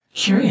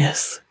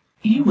Curious.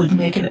 You would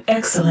make an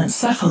excellent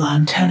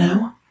Cephalon,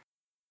 Tenno.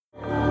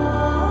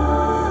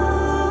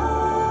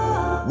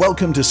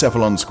 Welcome to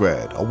Cephalon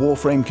Squared, a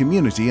Warframe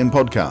community and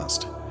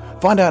podcast.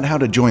 Find out how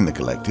to join the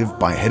collective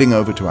by heading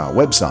over to our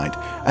website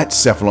at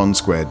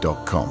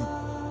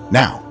cephalonsquared.com.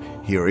 Now,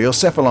 here are your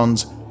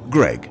Cephalons,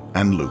 Greg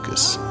and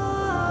Lucas.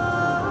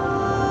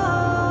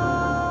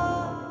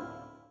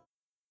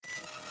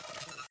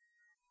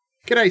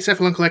 G'day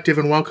Cephalon Collective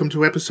and welcome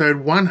to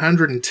episode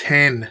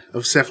 110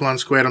 of Cephalon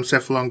Squared. I'm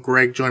Cephalon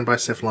Greg, joined by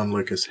Cephalon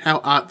Lucas. How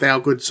art thou,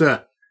 good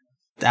sir?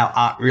 Thou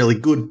art really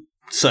good,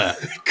 sir.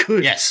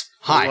 Good. Yes.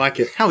 Hi. I like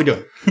it. How are we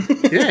doing?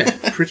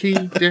 Yeah, pretty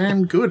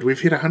damn good. We've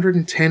hit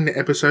 110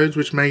 episodes,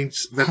 which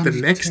means that the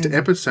next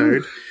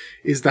episode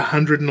is the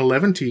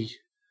 111th.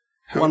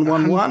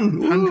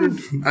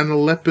 111.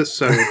 An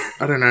episode.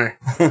 I don't know.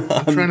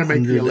 I'm trying to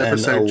make the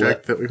episode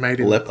joke that we made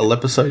in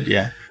episode,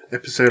 yeah.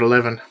 episode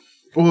 11.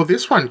 Or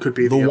this one could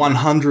be the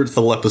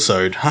 100th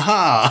episode.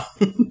 Haha.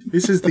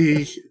 This is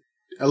the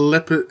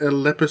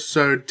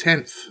episode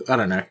 10th. I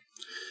don't know.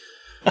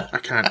 I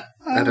can't.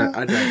 I don't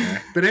know.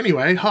 But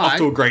anyway, hi. Off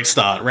to a great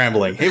start,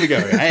 rambling. Here we go.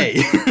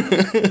 Hey.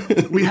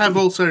 We have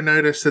also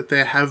noticed that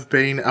there have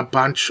been a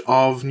bunch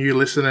of new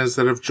listeners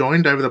that have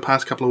joined over the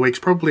past couple of weeks,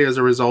 probably as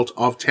a result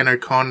of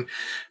TennoCon,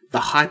 the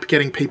hype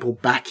getting people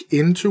back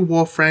into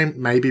Warframe,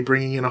 maybe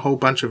bringing in a whole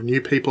bunch of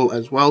new people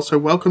as well. So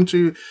welcome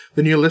to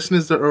the new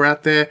listeners that are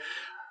out there.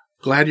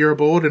 Glad you're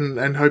aboard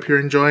and hope you're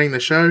enjoying the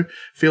show.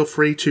 Feel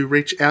free to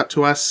reach out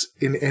to us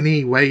in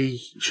any way,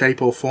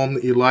 shape or form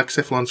that you like.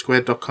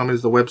 Cephalonsquared.com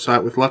is the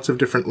website with lots of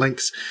different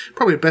links.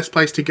 Probably the best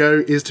place to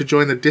go is to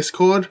join the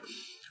Discord,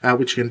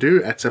 which you can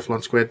do at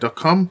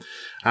cephalonsquared.com.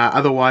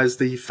 Otherwise,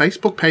 the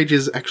Facebook page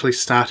is actually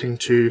starting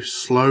to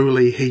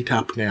slowly heat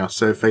up now.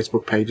 So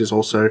Facebook page is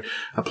also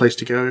a place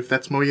to go if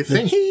that's more your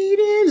thing. The heat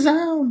is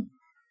on.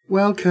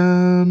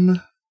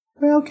 Welcome.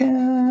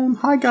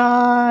 Hi,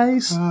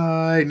 guys.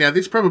 Hi. Now,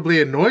 this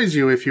probably annoys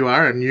you if you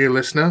are a new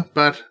listener,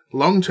 but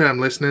long-term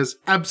listeners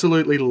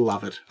absolutely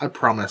love it. I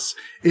promise.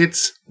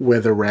 It's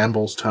Weather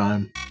Rambles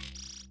time.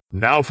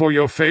 Now for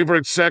your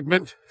favorite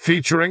segment,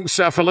 featuring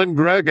Cephalon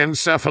Greg and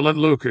Cephalon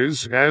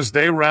Lucas as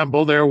they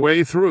ramble their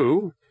way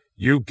through,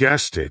 you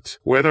guessed it,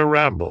 Weather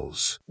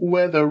Rambles.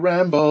 Weather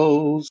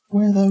Rambles.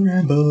 Weather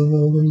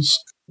rambles.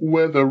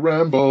 Weather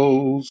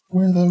Rambles.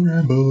 Weather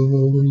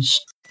rambles.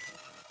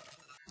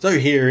 So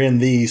here in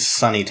the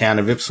sunny town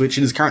of Ipswich,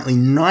 it is currently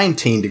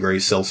 19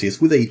 degrees Celsius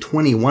with a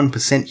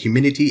 21%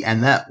 humidity,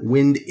 and that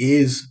wind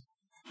is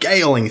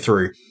galing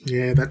through.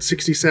 Yeah, that's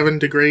 67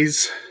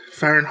 degrees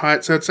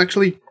Fahrenheit, so it's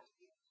actually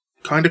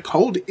kind of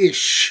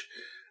cold-ish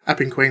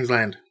up in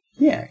Queensland.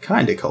 Yeah,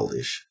 kind of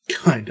coldish.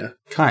 Kinda.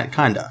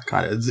 Kinda.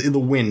 It's the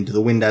wind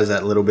has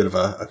that little bit of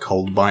a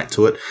cold bite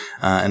to it,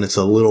 and it's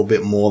a little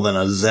bit more than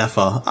a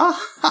zephyr.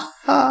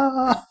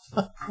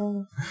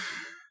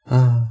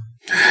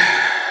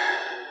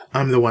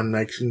 I'm the one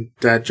making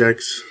dad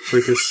jokes,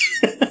 Lucas.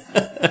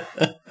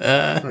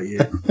 Not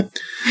you.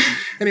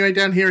 Anyway,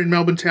 down here in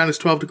Melbourne town is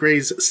 12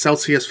 degrees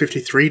Celsius,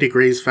 53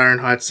 degrees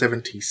Fahrenheit,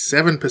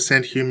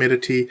 77%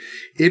 humidity.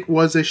 It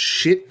was a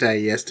shit day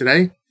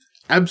yesterday.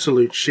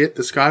 Absolute shit.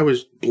 The sky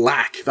was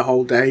black the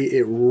whole day.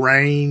 It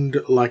rained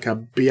like a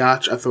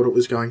biatch. I thought it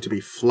was going to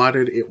be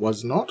flooded. It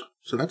was not,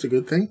 so that's a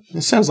good thing.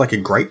 It sounds like a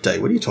great day.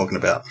 What are you talking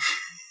about?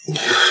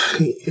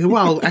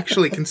 Well,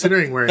 actually,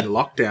 considering we're in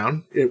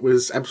lockdown, it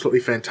was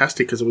absolutely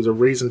fantastic because it was a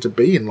reason to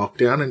be in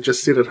lockdown and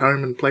just sit at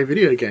home and play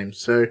video games.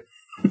 So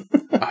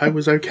I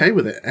was okay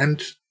with it.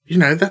 And, you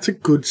know, that's a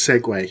good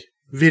segue.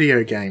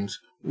 Video games.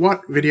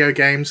 What video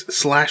games /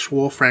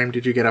 Warframe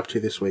did you get up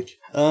to this week?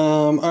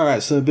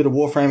 Alright, so a bit of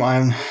Warframe.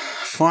 I'm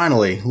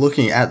finally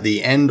looking at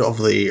the end of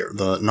the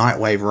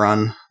Nightwave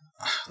run.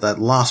 That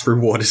last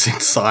reward is in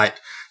sight.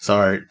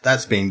 So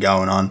that's been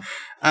going on.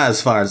 As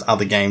far as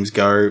other games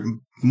go,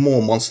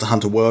 more Monster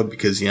Hunter World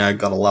because, you know,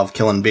 gotta love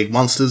killing big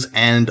monsters.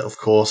 And, of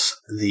course,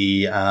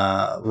 the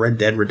Red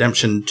Dead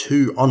Redemption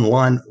 2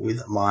 online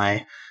with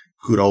my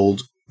good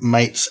old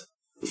mates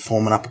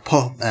forming up a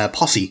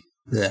posse.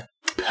 Yeah.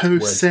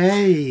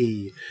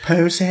 Posse.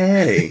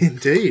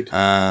 Indeed.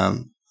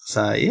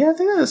 So, yeah, I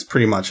think that's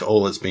pretty much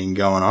all that's been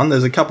going on.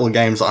 There's a couple of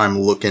games I'm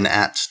looking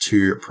at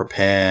to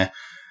prepare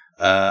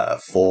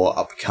for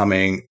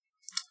upcoming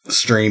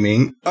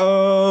streaming.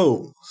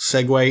 Oh,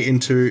 segue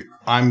into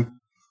I'm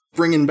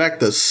bringing back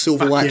the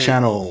Silverlight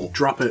channel.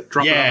 Drop it.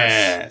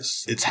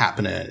 Yes, it's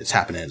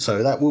happening.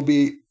 So that will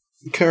be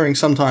occurring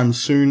sometime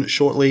soon,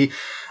 shortly.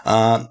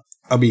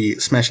 I'll be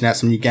smashing out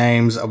some new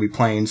games. I'll be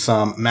playing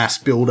some Mass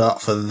Builder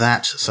for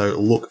that. So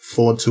look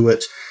forward to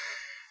it.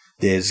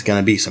 There's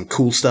going to be some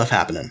cool stuff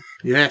happening.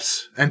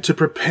 Yes, and to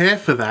prepare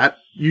for that,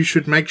 you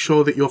should make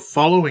sure that you're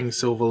following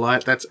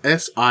Silverlight. That's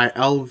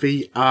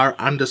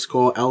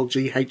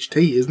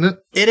SILVR_LGHT, isn't it?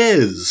 It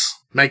is.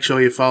 Make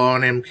sure you're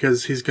following him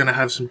because he's going to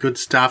have some good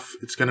stuff.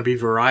 It's going to be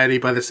variety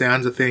by the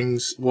sounds of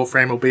things.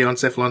 Warframe will be on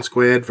Cephalon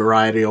Squared.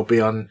 Variety will be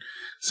on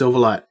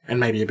Silverlight. And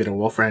maybe a bit of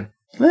Warframe.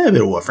 A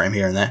bit of Warframe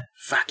here and there.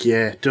 Fuck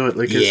yeah. Do it,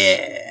 Lucas.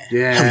 Yeah.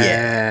 Yeah. Hell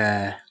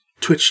yeah.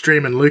 Twitch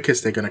streaming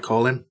Lucas, they're going to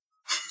call him.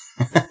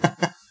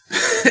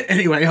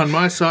 Anyway, on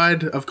my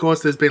side, of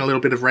course, there's been a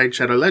little bit of Raid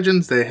Shadow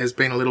Legends. There has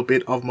been a little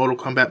bit of Mortal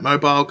Kombat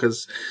Mobile,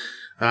 because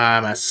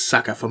I'm a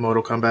sucker for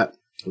Mortal Kombat.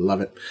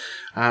 Love it.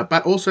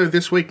 But also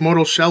this week,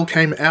 Mortal Shell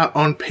came out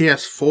on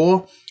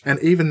PS4, and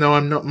even though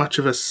I'm not much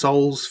of a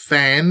Souls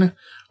fan,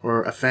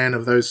 or a fan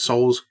of those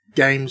Souls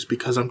games,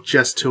 because I'm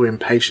just too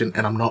impatient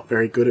and I'm not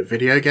very good at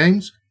video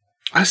games,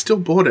 I still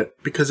bought it,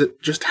 because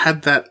it just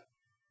had that...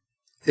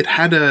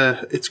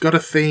 It's got a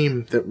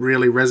theme that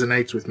really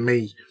resonates with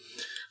me.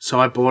 So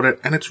I bought it,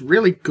 and it's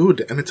really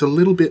good, and it's a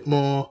little bit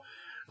more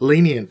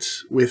lenient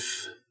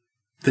with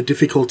the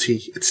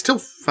difficulty. It's still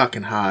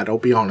fucking hard, I'll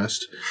be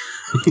honest,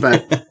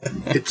 but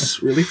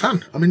it's really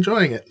fun. I'm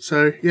enjoying it.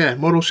 So yeah,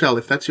 Mortal Shell,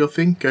 if that's your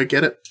thing, go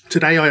get it.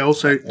 Today I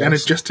also, and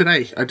it's just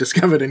today, I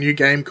discovered a new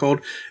game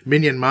called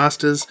Minion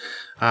Masters.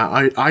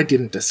 I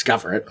didn't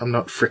discover it. I'm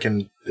not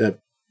frickin'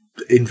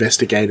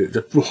 investigated.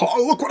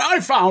 Oh, look what I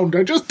found!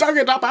 I just dug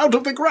it up out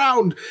of the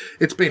ground!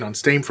 It's been on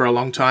Steam for a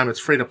long time. It's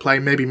free to play.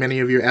 Maybe many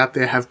of you out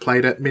there have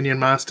played it. Minion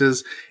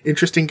Masters.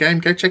 Interesting game.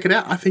 Go check it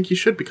out. I think you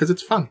should, because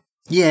it's fun.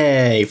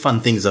 Yay!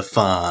 Fun things are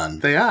fun.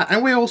 They are.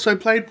 And we also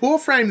played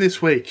Warframe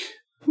this week.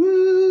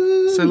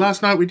 Woo. So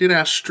last night we did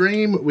our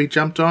stream. We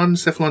jumped on.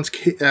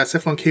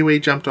 Cephalon Kiwi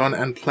jumped on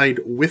and played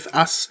with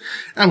us.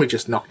 And we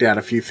just knocked out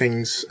a few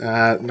things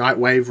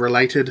Nightwave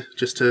related,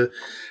 just to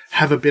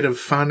have a bit of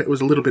fun. It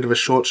was a little bit of a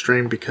short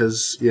stream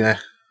because, yeah,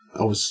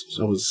 I was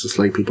a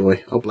sleepy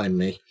boy. I'll blame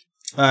me.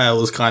 It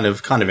was kind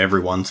of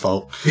everyone's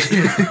fault.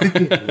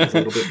 It was a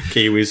little bit.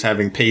 Kiwi's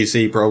having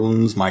PC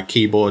problems. My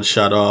keyboard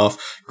shut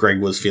off.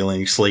 Greg was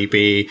feeling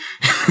sleepy.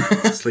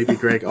 Sleepy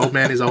Greg. Old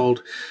man is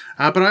old.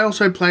 But I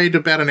also played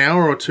about an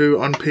hour or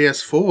two on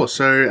PS4.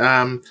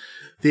 So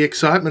the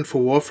excitement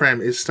for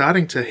Warframe is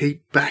starting to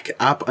heat back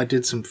up. I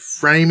did some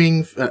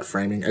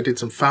I did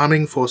some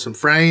farming for some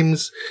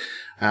frames.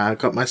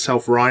 Got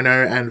myself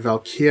Rhino and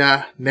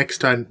Valkyria.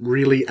 Next, I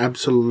really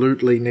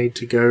absolutely need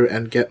to go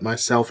and get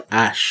myself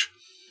Ash.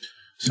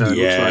 So it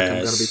looks like I'm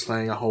going to be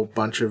playing a whole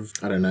bunch of,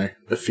 I don't know,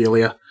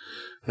 Ophelia,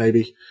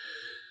 maybe,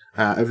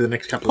 over the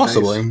next couple of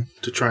days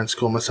to try and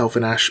score myself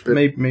an Ash. But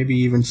maybe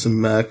even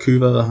some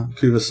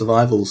Kuva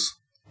survivals.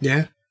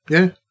 Yeah.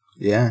 Some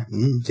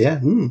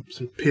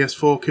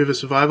PS4 Kuva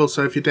survival.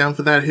 So if you're down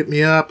for that, hit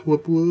me up.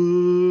 Whoop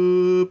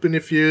whoop. And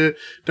if you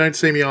don't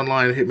see me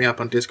online, hit me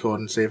up on Discord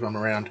and see if I'm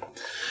around.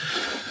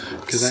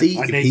 Because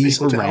I need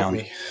people to help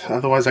me.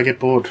 Otherwise, I get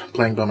bored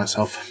playing by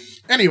myself.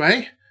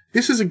 Anyway,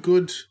 this is a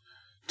good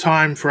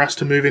time for us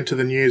to move into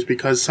the news,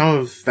 because some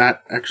of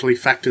that actually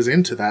factors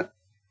into that.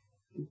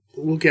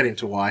 We'll get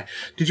into why.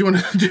 Did you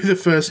want to do the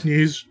first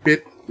news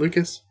bit,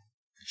 Lucas?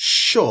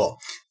 Sure.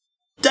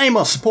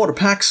 Deimos supporter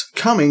packs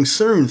coming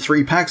soon.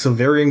 3 packs of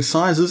varying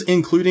sizes,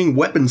 including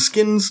weapon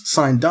skins,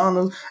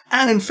 Syndanas,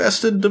 an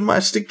infested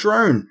domestic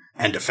drone,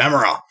 and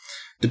ephemera.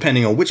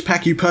 Depending on which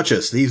pack you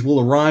purchase, these will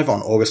arrive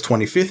on August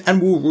 25th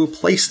and will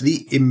replace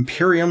the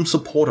Imperium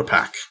supporter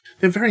pack.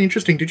 They're very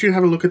interesting. Did you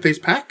have a look at these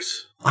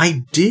packs?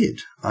 I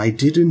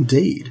did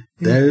indeed.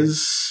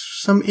 There's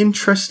some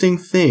interesting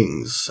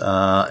things.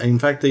 In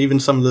fact,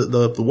 even some of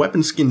the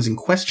weapon skins in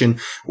question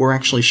were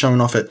actually shown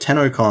off at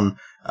TennoCon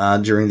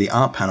during the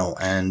art panel,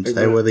 and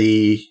they were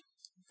the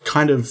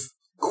kind of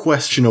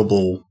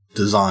questionable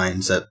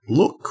designs that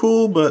look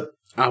cool, but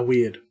are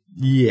weird.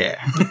 Yeah.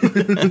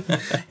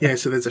 Yeah,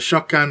 so there's a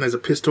shotgun, there's a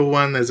pistol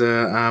one, there's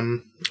a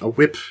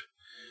whip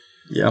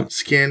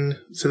skin.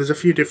 So there's a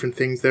few different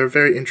things. They're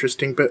very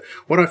interesting, but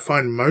what I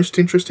find most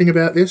interesting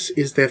about this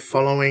is they're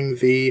following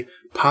the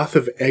Path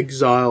of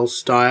Exile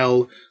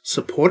style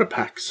supporter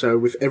packs. So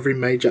with every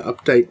major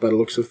update, by the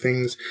looks of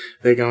things,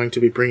 they're going to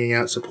be bringing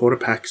out supporter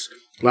packs.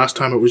 Last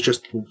time it was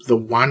just the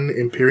one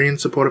Empyrean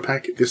supporter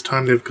pack. This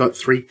time they've got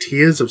 3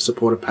 tiers of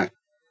supporter pack,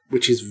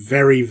 which is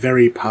very,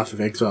 very Path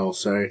of Exile.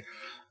 So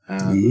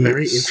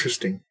very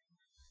interesting.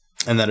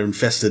 And that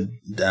infested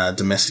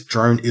domestic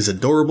drone is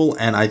adorable,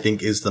 and I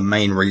think is the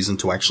main reason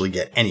to actually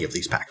get any of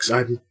these packs.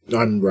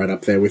 I'm right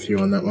up there with you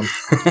on that one.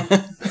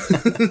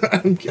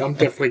 I'm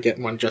definitely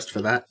getting one just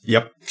for that.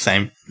 Yep,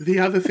 same. The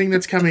other thing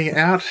that's coming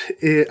out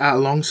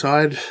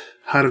alongside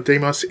Heart of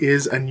Deimos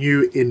is a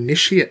new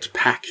Initiate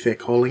pack, they're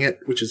calling it,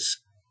 which is,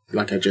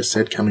 like I just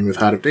said, coming with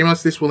Heart of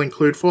Deimos. This will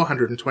include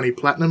 420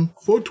 platinum,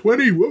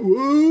 420,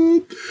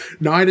 whoa,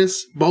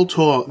 Nidus,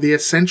 Boltor, the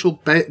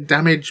essential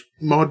damage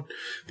mod,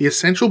 the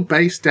essential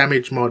base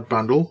damage mod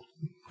bundle,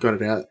 got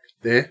it out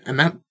there, and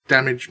that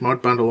damage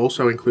mod bundle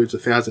also includes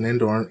 1,000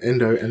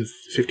 endo and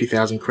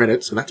 50,000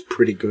 credits, so that's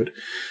pretty good.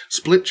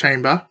 Split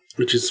chamber,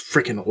 which is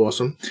freaking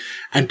awesome,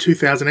 and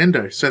 2,000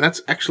 endo. So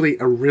that's actually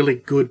a really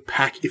good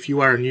pack if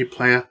you are a new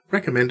player.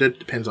 Recommended,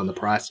 depends on the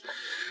price.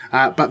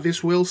 But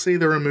this will see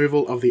the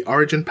removal of the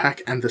Origin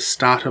pack and the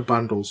starter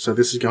bundles, so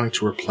this is going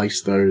to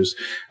replace those.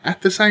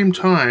 At the same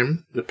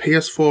time, the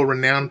PS4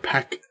 Renown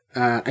Pack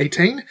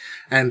 18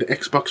 and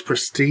Xbox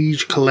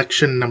Prestige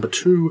Collection number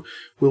 2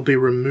 will be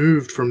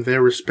removed from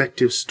their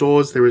respective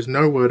stores. There is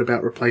no word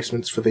about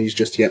replacements for these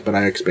just yet, but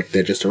I expect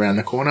they're just around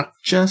the corner.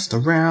 Just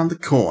around the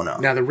corner.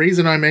 Now, the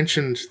reason I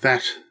mentioned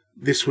that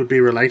this would be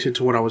related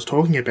to what I was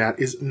talking about,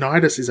 is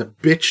Nidus is a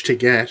bitch to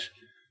get.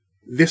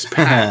 This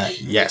pack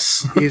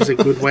Yes. is a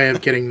good way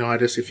of getting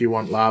Nidus if you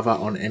want lava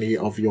on any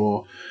of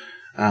your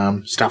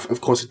stuff. Of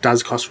course, it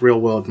does cost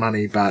real-world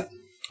money, but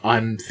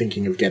I'm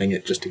thinking of getting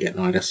it just to get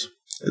Nidus.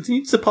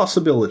 It's a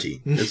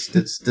possibility.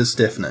 It's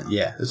definite.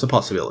 Yeah, it's a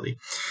possibility.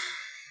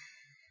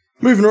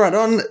 Moving right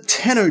on,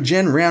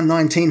 TennoGen Round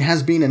 19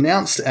 has been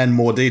announced, and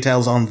more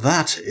details on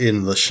that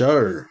in the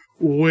show.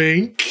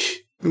 Wink.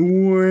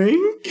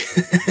 Wink.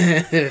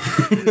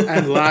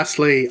 And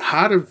lastly,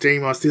 Heart of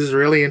Deimos. This is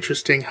really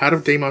interesting. Heart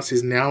of Deimos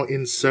is now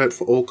insert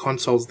for all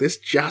consoles. This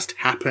just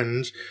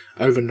happened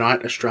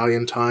overnight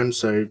Australian time,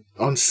 so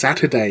on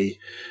Saturday,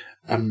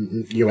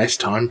 US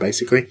time,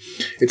 basically.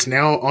 It's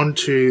now on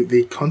to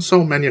the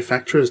console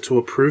manufacturers to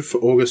approve for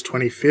August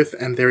 25th,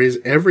 and there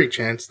is every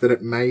chance that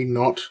it may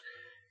not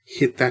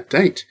hit that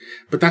date.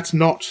 But that's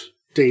not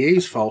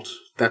DE's fault.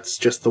 That's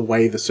just the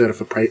way the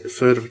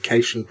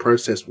certification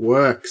process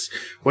works.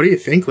 What do you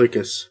think,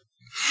 Lucas?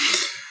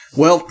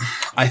 Well,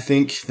 I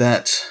think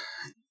that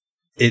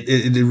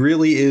it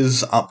really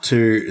is up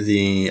to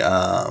the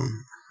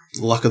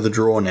luck of the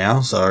draw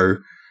now. So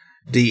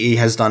DE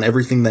has done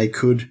everything they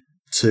could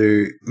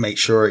to make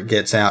sure it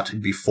gets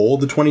out before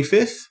the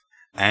 25th,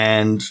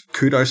 and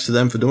kudos to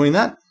them for doing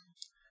that.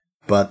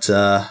 But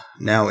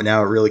now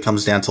it really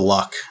comes down to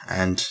luck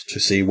and to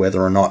see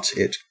whether or not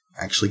it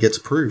actually gets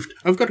approved.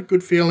 I've got a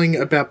good feeling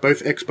about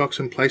both Xbox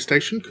and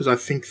PlayStation because I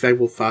think they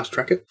will fast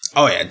track it.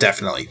 Oh yeah,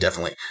 definitely.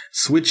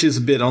 Switch is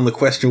a bit on the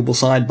questionable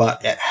side,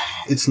 but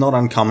it's not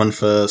uncommon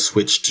for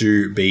Switch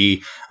to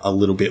be a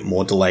little bit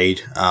more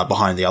delayed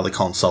behind the other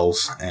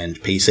consoles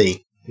and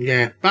PC.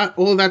 Yeah, but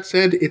all that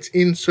said, it's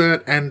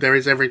insert and there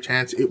is every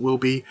chance it will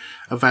be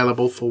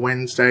available for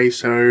Wednesday,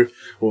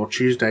 or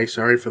Tuesday,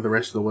 for the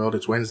rest of the world.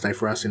 It's Wednesday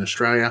for us in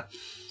Australia.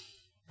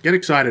 Get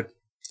excited.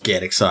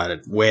 Get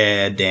excited.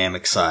 We're damn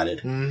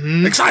excited.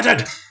 Mm-hmm.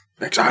 Excited!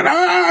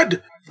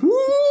 Excited! Woo!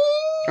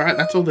 All right,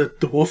 that's all the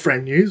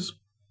Warframe news.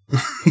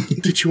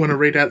 Did you want to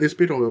read out this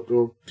bit, or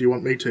do you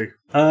want me to?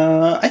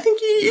 I think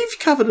you've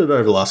covered it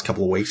over the last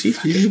couple of weeks.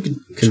 You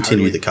can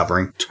continue the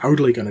covering.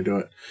 Totally going to do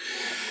it.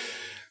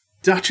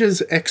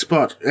 Dutch's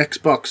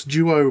Xbox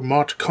Duo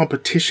Mod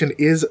competition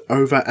is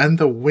over, and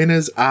the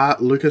winners are,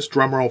 Lucas,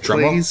 drumroll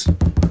please,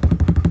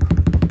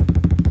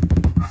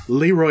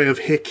 Leroy of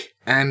Hick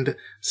and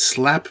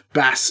Slap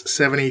Bass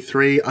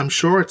 73. I'm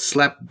sure it's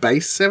Slap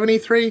Bass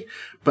 73,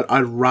 but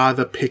I'd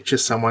rather picture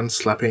someone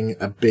slapping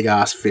a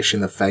big-ass fish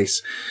in the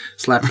face.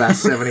 Slap Bass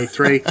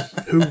 73,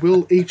 who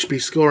will each be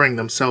scoring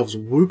themselves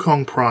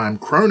Wukong Prime,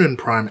 Cronin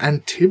Prime,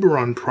 and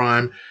Tiburon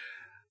Prime.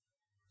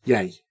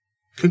 Yay.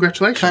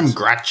 Congratulations.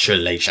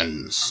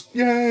 Congratulations.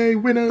 Yay,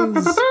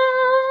 winners.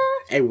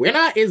 A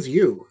winner is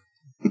you.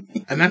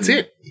 And that's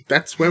it.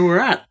 That's where we're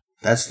at.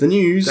 That's the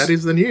news. That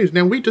is the news.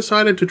 Now, we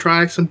decided to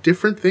try some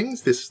different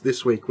things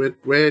this week.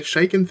 We're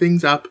shaking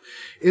things up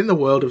in the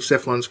world of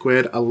Cephalon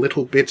Squared a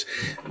little bit.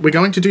 We're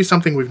going to do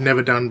something we've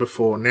never done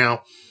before.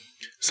 Now,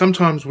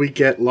 sometimes we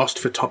get lost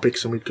for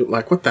topics and we get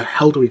like, what the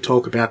hell do we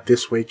talk about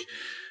this week?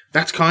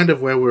 That's kind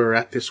of where we're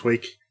at this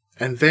week.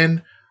 And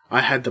then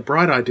I had the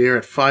bright idea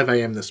at 5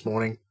 a.m. this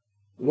morning.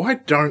 Why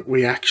don't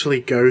we actually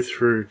go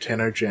through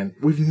TennoGen?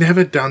 We've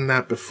never done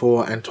that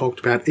before and talked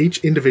about each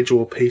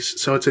individual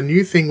piece, so it's a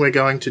new thing we're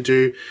going to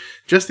do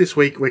just this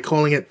week. We're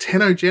calling it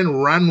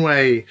TennoGen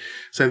Runway.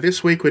 So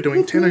this week we're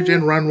doing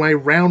TennoGen Runway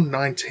Round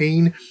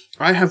 19.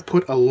 I have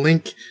put a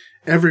link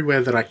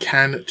everywhere that I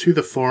can to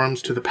the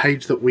forums, to the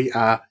page that we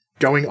are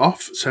going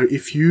off. So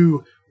if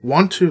you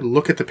want to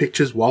look at the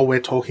pictures while we're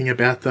talking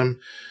about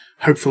them,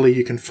 hopefully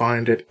you can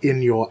find it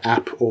in your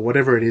app or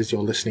whatever it is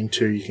you're listening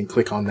to. You can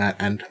click on that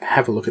and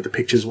have a look at the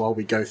pictures while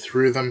we go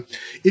through them.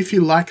 If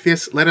you like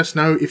this, let us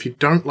know. If you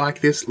don't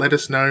like this, let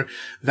us know.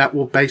 That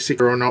will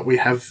basically or not we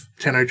have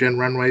TennoGen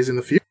runways in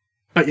the future.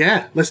 But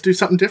yeah, let's do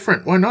something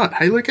different. Why not?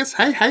 Hey, Lucas.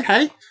 Hey.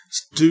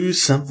 Let's do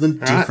something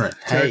different.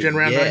 Right. TennoGen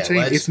Round 19.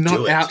 It's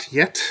not out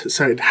yet,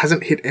 so it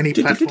hasn't hit any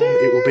platform.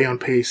 It will be on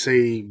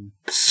PC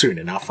soon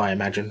enough, I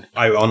imagine.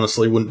 I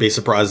honestly wouldn't be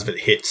surprised if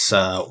it hits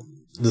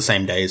the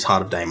same day as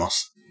Heart of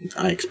Deimos.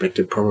 I expect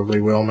it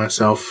probably will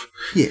myself.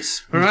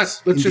 Yes. All right,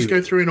 let's just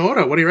go through in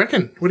order. What do you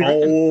reckon?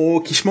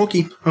 Okie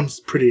smoky. I'm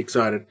pretty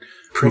excited.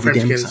 Pretty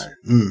damn excited.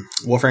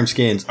 Warframe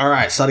skins. All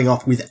right, starting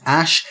off with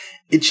Ash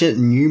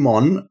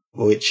Ichneumon,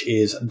 which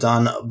is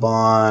done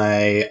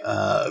by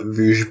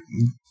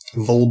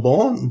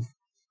Volborn?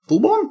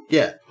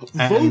 Yeah.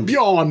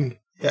 Volbjorn!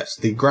 Yes,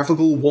 the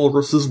Graphical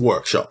Walrus's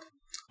Workshop.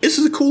 This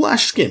is a cool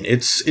Ash skin.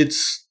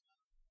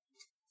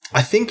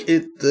 I think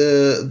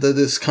that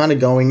it's kind of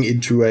going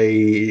into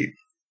a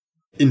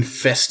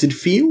infested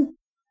feel.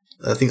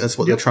 I think that's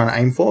what they're trying to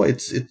aim for.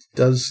 It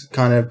does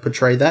kind of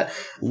portray that.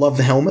 Love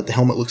the helmet. The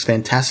helmet looks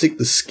fantastic.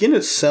 The skin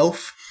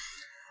itself,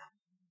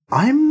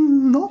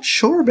 I'm not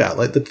sure about.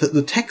 Like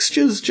the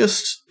textures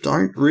just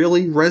don't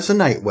really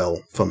resonate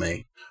well for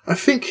me. I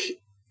think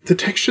the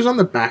textures on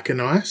the back are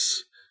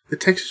nice. The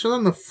textures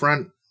on the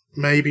front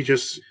maybe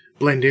just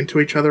blend into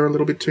each other a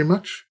little bit too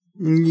much.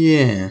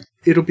 Yeah.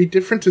 It'll be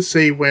different to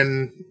see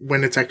when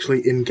it's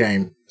actually in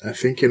game, I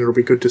think, and it'll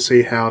be good to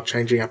see how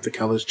changing up the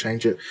colours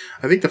change it.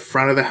 I think the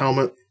front of the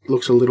helmet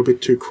looks a little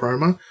bit too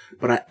chroma,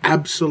 but I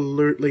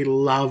absolutely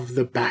love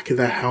the back of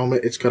the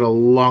helmet. It's got a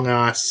long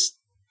ass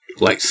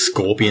like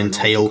scorpion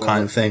tail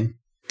kind of thing.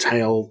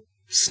 Tail,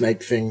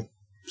 snake thing,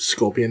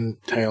 scorpion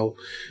tail.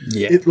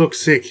 Yeah. It looks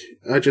sick.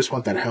 I just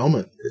want that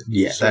helmet.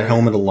 Yeah, that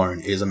helmet alone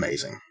is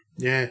amazing.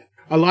 Yeah.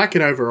 I like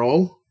it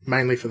overall,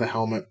 mainly for the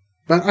helmet.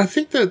 But I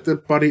think that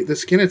the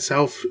skin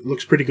itself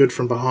looks pretty good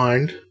from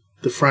behind.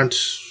 The front,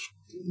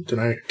 don't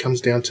know,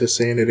 comes down to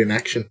seeing it in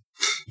action.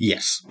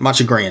 Yes. Much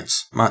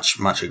agreeance. Much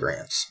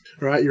agreeance.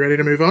 Right, you ready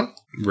to move on?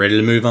 Ready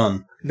to move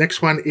on.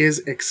 Next one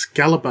is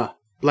Excalibur,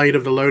 Blade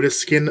of the Lotus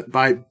skin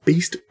by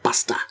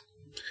Beastbuster.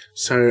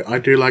 So I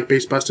do like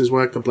Beastbuster's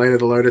work. The Blade of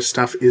the Lotus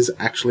stuff is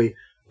actually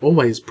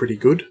always pretty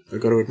good,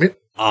 I've got to admit.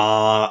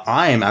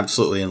 I am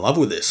absolutely in love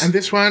with this. And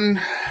this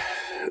one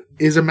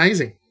is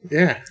amazing.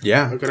 Yeah.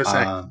 Yeah. I've got to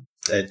say.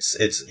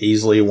 It's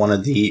easily one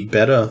of the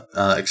better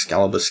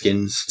Excalibur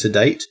skins to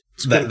date.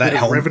 That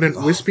helmet, Revenant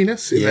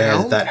wispiness in the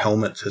helmet. That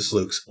helmet just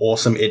looks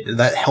awesome.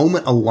 That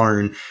helmet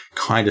alone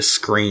kind of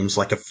screams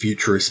like a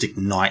futuristic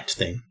knight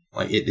thing.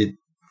 Like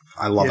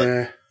I love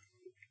it.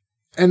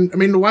 And I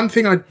mean, the one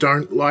thing I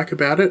don't like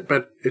about it,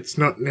 but it's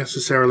not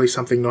necessarily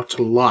something not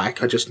to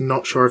like. I'm just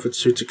not sure if it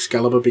suits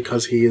Excalibur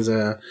because he is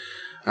a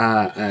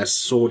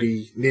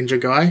swordy ninja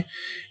guy.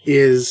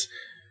 Is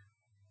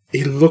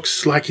he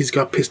looks like he's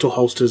got pistol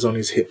holsters on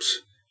his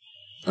hips.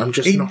 I'm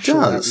just not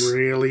sure that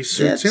really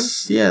suits him.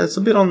 Yeah, it's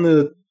a bit on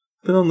the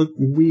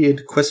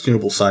weird,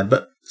 questionable side,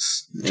 but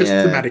just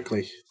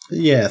thematically.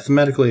 Yeah,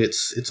 thematically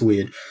it's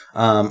weird.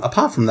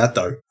 Apart from that,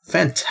 though,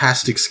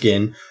 fantastic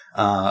skin.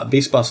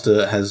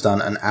 Beastbuster has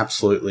done an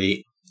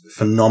absolutely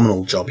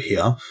phenomenal job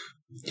here.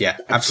 Yeah,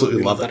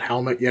 absolutely love it. That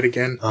helmet yet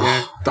again.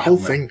 Yeah, the whole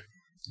thing.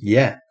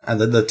 Yeah, and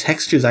the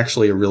textures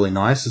actually are really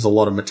nice. There's a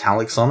lot of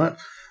metallics on it,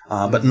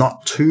 but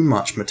not too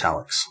much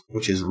metallics,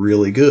 which is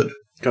really good.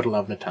 Gotta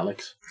love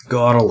metallics.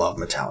 Gotta love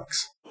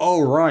metallics.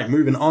 All right,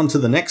 moving on to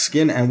the next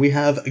skin, and we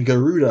have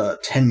Garuda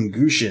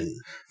Tengushin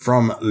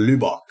from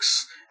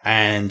Lubox.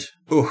 And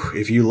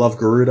if you love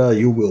Garuda,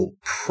 you will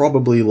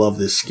probably love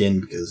this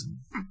skin because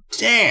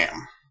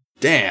damn.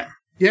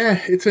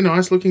 Yeah, it's a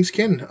nice looking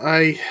skin.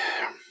 I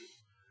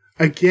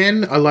like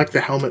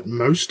the helmet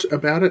most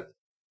about it.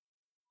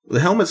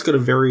 The helmet's got a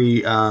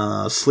very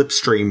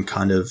slipstream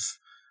kind of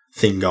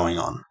thing going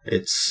on.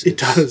 It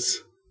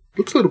does.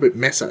 Looks a little bit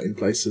Mesa in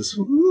places.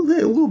 A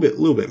little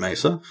bit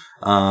Mesa.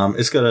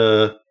 It's got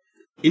a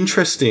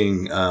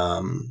interesting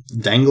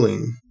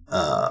dangling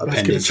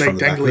appendage from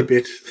the dangly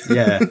bit.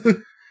 Yeah.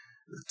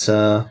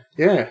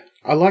 Yeah,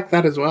 I like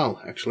that as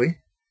well, actually.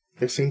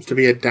 There seems to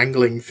be a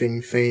dangling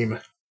theme.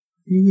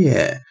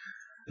 Yeah.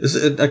 Do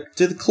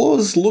the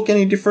claws look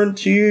any different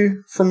to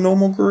you from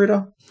normal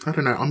Garuda? I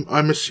don't know.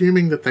 I'm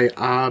assuming that they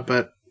are,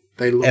 but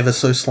they look... Ever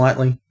so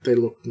slightly? They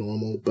look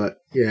normal, but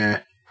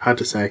yeah, hard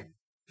to say.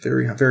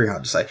 Very, very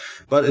hard to say.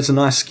 But it's a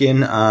nice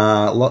skin.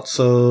 Lots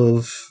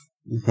of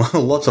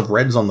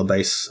reds on the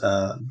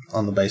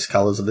base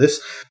colours of this.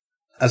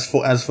 As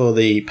for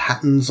the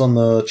patterns on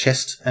the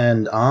chest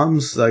and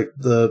arms, like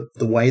the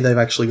way they've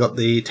actually got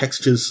the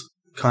textures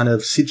kind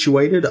of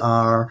situated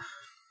are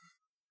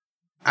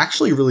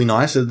actually really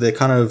nice. They're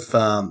kind of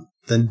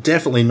they're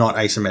definitely not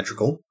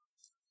asymmetrical.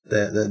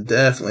 They're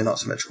definitely not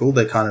symmetrical.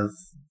 They're kind of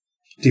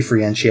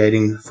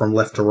differentiating from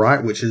left to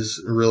right, which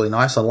is really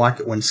nice. I like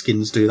it when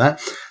skins do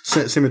that.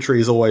 Symmetry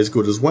is always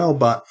good as well,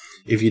 but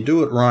if you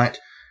do it right,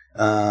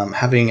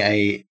 having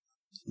a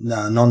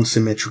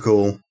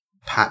non-symmetrical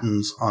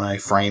patterns on a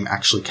frame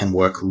actually can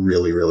work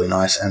really, really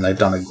nice, and they've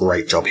done a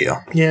great job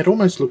here. Yeah, it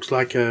almost looks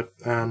like an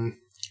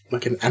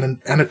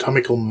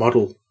anatomical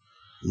model.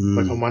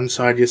 Like on one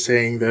side you're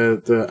seeing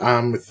the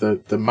arm with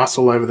the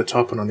muscle over the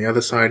top, and on the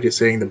other side you're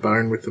seeing the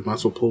bone with the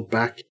muscle pulled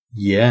back.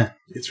 Yeah.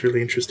 It's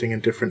really interesting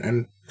and different,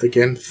 and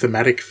again,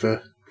 thematic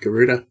for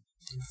Garuda.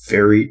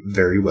 Very,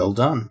 very well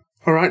done.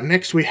 Alright,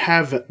 next we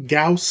have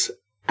Gauss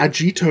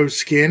Agito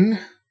skin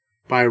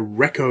by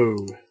Rekko.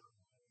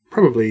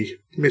 Probably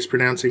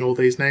mispronouncing all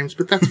these names,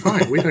 but that's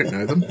fine. We don't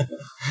know them.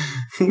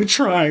 We're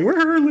trying. We're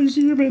only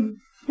human.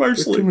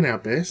 Mostly. We're doing our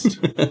best.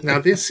 Now,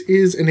 this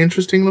is an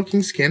interesting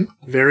looking skin.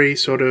 Very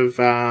sort of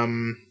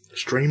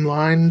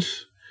streamlined.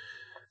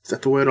 Is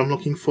that the word I'm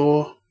looking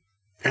for?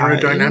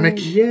 Aerodynamic.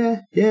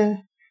 Yeah.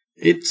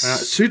 It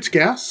suits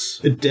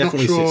Gauss. It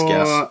definitely suits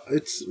Gauss.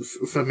 It's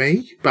for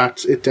me,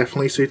 but it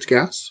definitely suits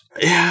Gauss.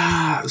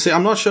 Yeah. See,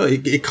 I'm not sure.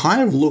 It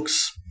kind of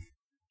looks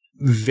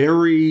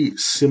very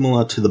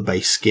similar to the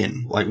base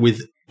skin, like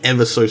with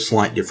ever so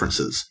slight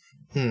differences.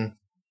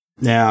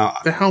 Now,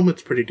 the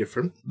helmet's pretty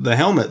different. The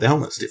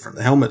helmet's different.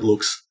 The helmet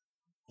looks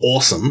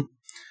awesome.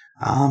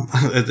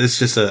 It's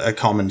just a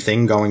common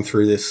thing going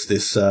through this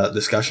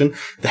discussion.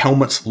 The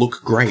helmets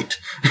look great.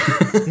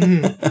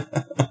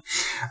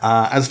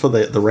 As for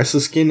the rest of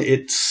the skin,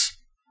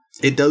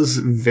 it does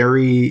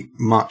very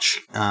much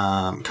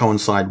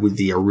coincide with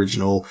the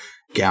original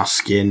Gauss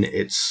skin.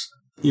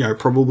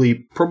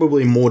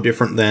 probably more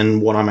different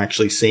than what I'm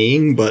actually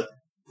seeing, but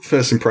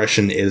first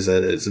impression is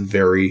that it's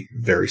very,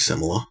 very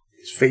similar.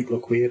 His feet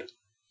look weird.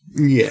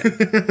 Yeah.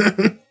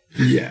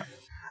 Yeah.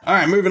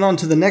 Alright, moving on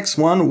to the next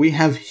one, we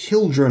have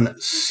Hildryn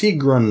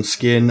Sigrun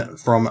skin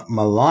from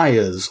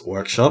Malaya's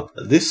workshop.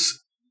 This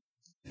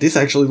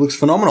actually looks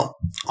phenomenal.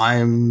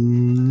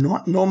 I'm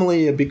not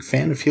normally a big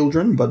fan of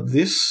Hildryn, but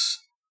this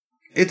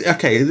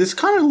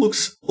kind of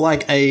looks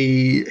like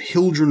a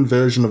Hildryn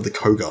version of the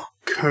Koga.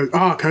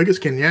 Koga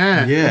skin,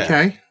 yeah. Yeah.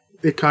 Okay.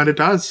 It kind of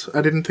does.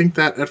 I didn't think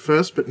that at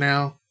first, but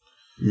now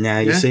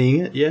you're seeing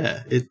it,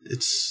 yeah.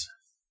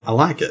 I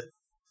like it.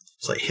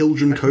 It's like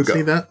Hildryn Koga. I can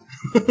see that.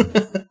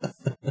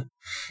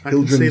 I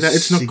can see that.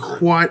 It's not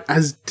quite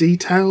as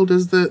detailed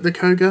as the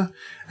Koga,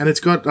 and it's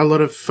got a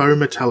lot of faux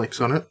metallics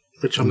on it,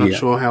 which I'm not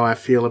sure how I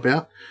feel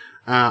about.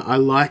 I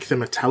like the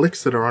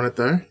metallics that are on it,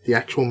 though. The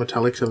actual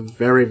metallics are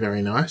very,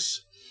 very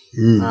nice.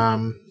 And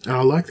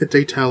I like the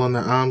detail on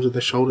the arms and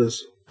the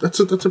shoulders. That's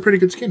a pretty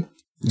good skin.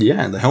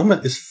 Yeah, and the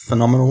helmet is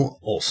phenomenal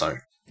also.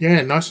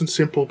 Yeah, nice and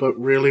simple, but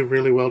really,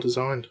 really well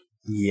designed.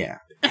 Yeah.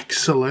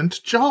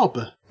 Excellent job.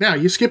 Now,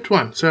 you skipped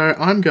one, so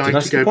I'm going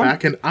to go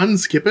back and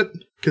unskip it,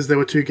 because there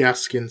were two Gauss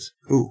skins.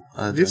 Ooh,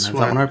 this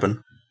one, that one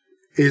open.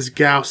 Is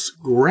Gauss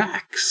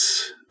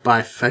Grax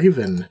by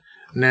Faven.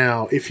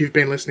 Now, if you've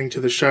been listening to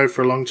the show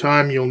for a long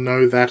time, you'll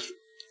know that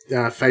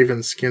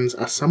Faven's skins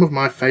are some of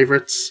my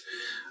favourites.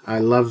 I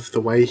love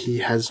the way he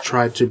has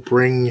tried to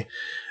bring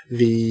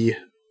the...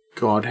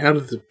 God, how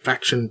did the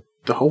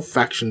whole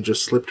faction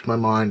just slipped my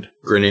mind.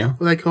 Grineer.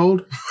 What are they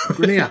called?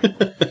 Grineer.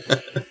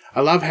 I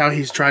love how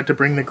he's tried to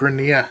bring the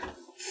Grineer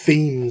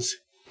themes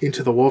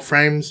into the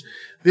Warframes.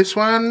 This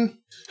one,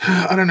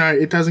 I don't know,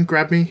 it doesn't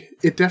grab me.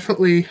 It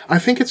definitely... I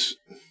think it's,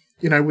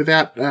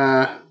 without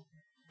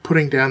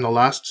putting down the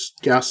last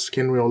Gauss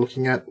skin we were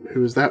looking at,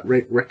 who was that?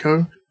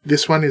 Rekko?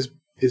 This one is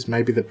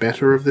maybe the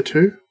better of the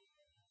two,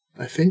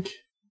 I think.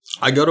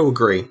 I got to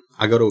agree.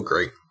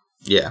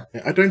 Yeah.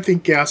 I don't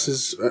think Gauss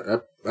is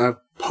a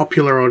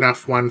popular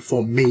enough one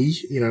for me,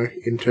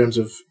 in terms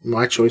of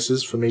my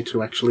choices, for me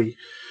to actually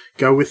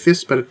go with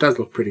this, but it does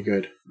look pretty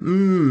good.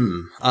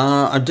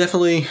 It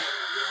definitely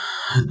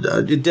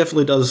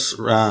does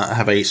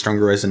have a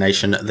stronger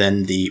resonation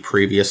than the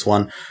previous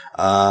one,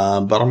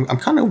 but I'm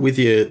kind of with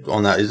you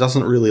on that. It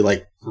doesn't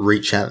really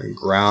reach out and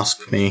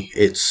grasp me.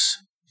 It's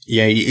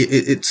Grineer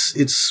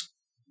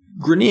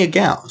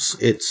Gauss.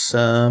 It's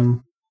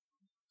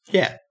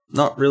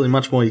not really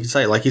much more you can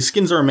say. His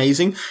skins are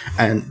amazing,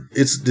 and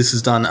this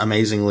is done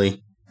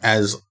amazingly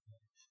as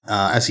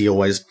he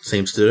always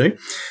seems to do.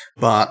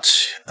 But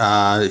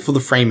for the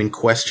frame in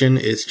question,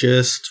 it's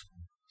just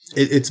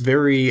it's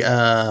very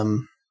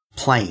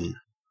plain,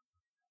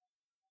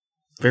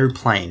 very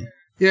plain.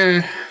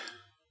 Yeah,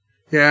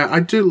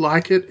 I do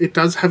like it. It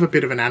does have a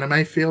bit of an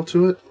anime feel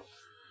to it,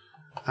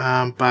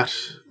 but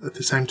at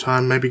the same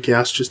time, maybe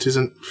Gauss just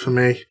isn't for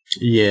me.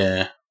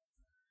 Yeah.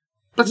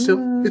 But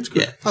still, it's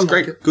good. Yeah, it's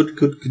great. It.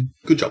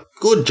 Good job.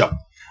 Good job.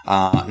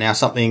 Now,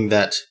 something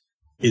that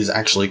is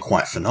actually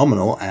quite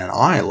phenomenal, and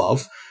I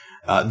love,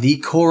 the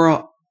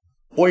Korra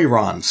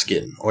Oiran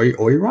skin.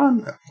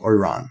 Oiran?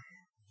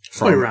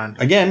 From, Oiran.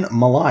 Again,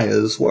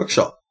 Malaya's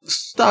workshop.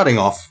 Starting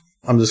off,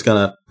 I'm just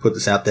going to put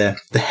this out there.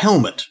 The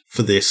helmet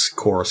for this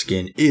Korra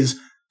skin is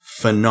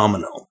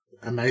phenomenal.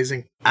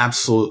 Amazing.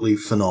 Absolutely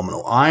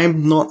phenomenal.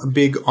 I'm not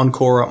big on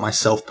Korra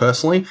myself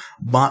personally,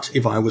 but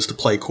if I was to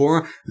play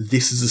Korra,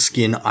 this is a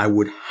skin I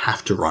would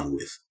have to run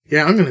with.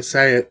 Yeah, I'm going to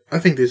say it. I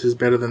think this is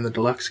better than the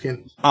deluxe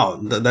skin. Oh,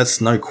 that's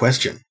no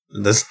question.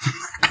 There's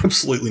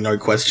absolutely no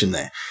question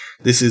there.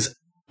 This is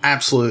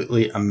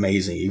absolutely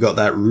amazing. You got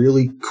that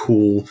really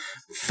cool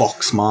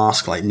fox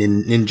mask,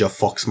 ninja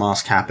fox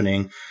mask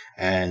happening,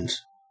 and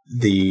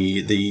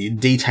the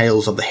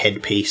details of the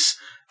headpiece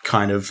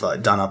kind of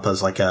done up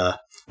as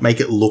make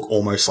it look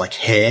almost like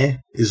hair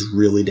is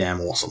really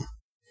damn awesome.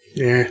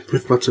 Yeah,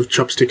 with lots of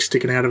chopsticks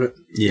sticking out of it.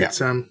 Yeah.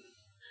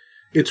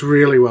 It's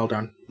really well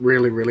done.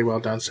 Really, really well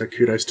done. So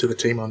kudos to the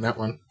team on that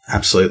one.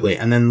 Absolutely.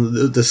 And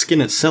then the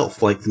skin itself,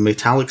 the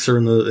metallics are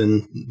in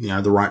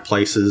the right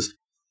places.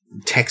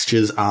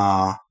 Textures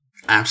are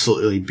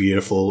absolutely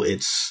beautiful.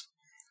 It's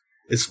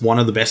one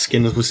of the best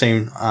skins we've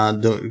seen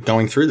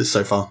going through this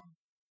so far.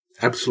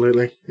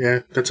 Absolutely.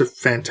 Yeah, that's a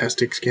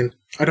fantastic skin.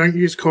 I don't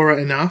use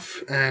Korra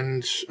enough,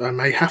 and I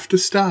may have to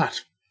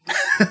start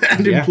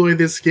and employ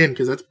this skin,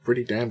 because that's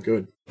pretty damn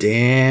good.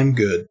 Damn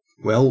good.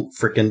 Well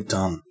frickin'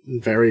 done.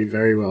 Very,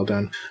 very well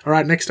done. All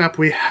right, next up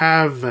we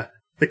have the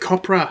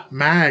the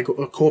Mag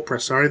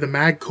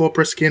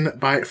Corpora skin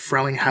by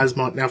Frelling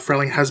Hasmot. Now,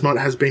 Frelling Hasmot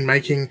has been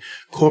making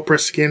Corpora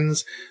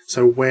skins,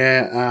 so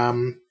where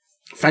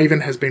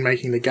Faven has been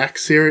making the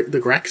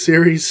Grax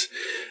series,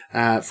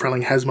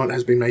 Frelling Hasmot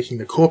has been making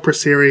the Corpora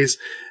series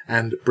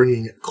and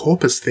bringing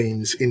Corpus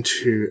themes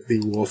into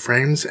the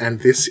Warframes, and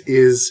this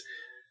is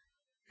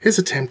his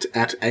attempt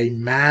at a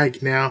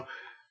mag. Now,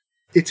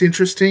 it's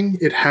interesting.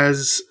 It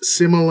has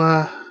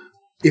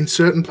in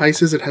certain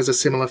places, it has a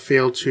similar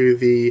feel to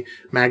the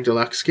Mag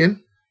Deluxe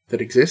skin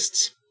that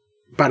exists.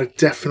 but it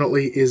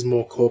definitely is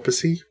more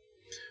corpusy.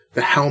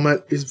 The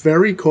helmet is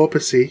very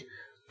corpusy,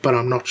 but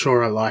I'm not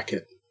sure I like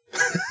it.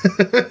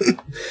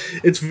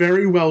 It's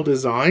very well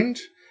designed,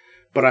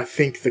 but I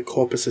think the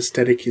corpus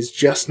aesthetic is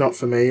just not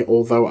for me,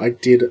 although I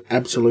did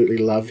absolutely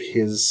love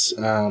his...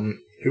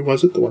 who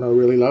was it? The one I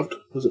really loved?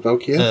 Was it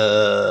Valkyrie?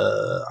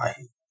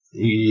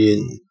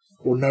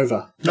 Or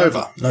Nova?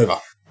 Nova.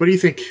 What do you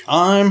think?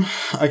 I'm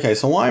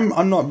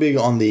not big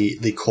on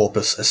the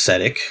corpus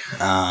aesthetic,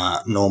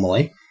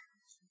 normally.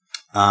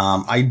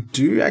 I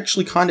do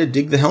actually kind of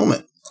dig the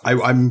helmet.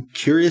 I'm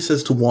curious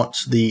as to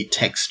what the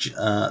text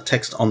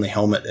on the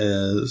helmet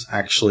is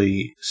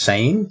actually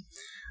saying,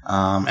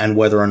 and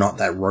whether or not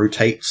that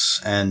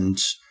rotates and,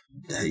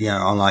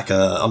 on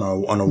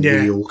a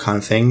wheel kind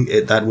of thing.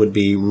 That would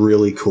be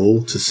really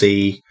cool to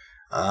see.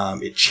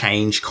 It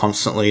change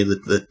constantly,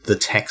 the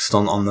text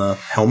on the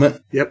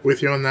helmet. Yep,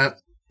 with you on that.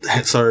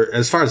 So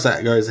as far as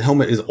that goes, the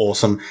helmet is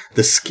awesome.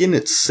 The skin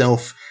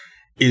itself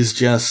is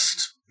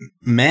just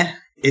meh.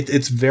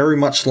 It's very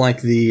much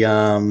like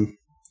the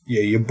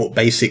your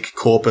basic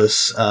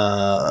corpus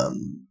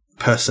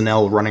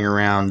personnel running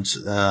around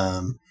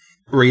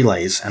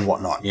relays and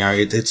whatnot.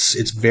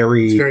 It's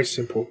very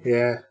simple.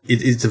 Yeah,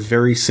 it's a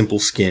very simple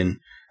skin.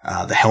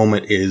 The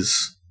helmet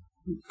is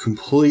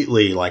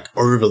completely like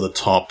over the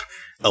top,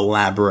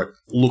 elaborate,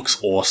 looks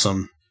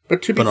awesome,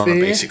 but to be fair, on a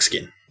basic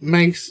skin.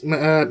 Mag's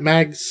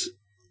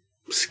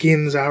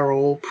skins are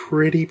all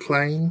pretty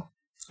plain.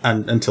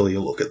 And until you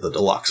look at the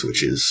deluxe,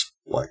 which is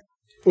like...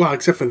 Well,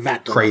 except for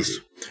that deluxe. Crazy.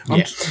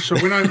 Yeah. So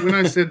when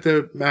I said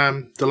the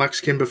deluxe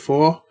skin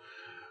before,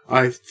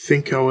 I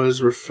think I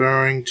was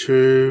referring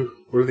to...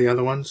 What are the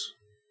other ones?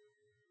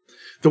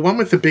 The one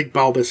with the big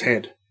bulbous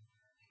head.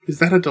 Was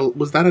that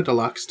a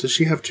deluxe? Does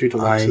she have two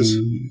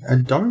deluxes? I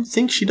don't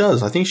think she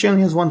does. I think she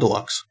only has one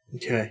deluxe.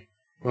 Okay.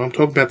 Well, I'm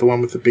talking about the one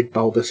with the big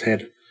bulbous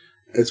head.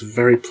 It's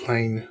very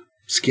plain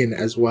skin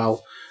as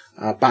well,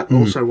 but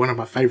also one of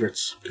my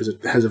favourites because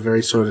it has a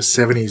very sort of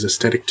 70s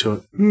aesthetic to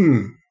it.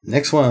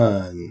 Next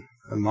one.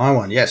 My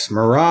one. Yes,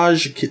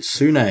 Mirage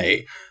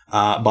Kitsune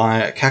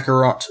by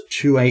Kakarot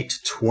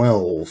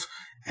 2812.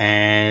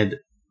 And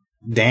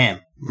damn,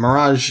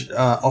 Mirage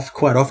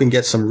quite often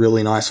gets some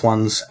really nice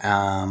ones,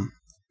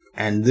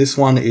 and this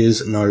one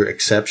is no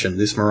exception.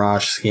 This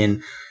Mirage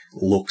skin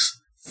looks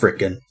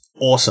frickin'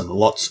 awesome.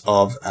 Lots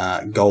of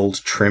gold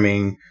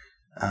trimming,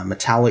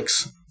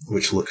 metallics,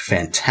 which look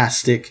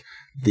fantastic.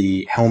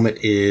 The helmet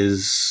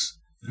is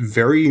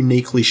very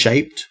uniquely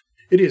shaped.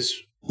 It is.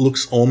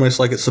 Looks almost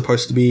like it's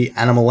supposed to be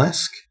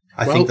animal-esque.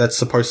 I think that's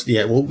supposed to...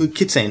 Yeah, well,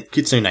 Kitsune,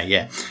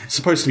 yeah. It's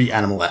supposed to be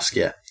animal-esque,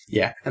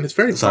 yeah. And it's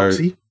very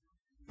foxy.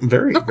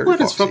 Not quite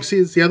as foxy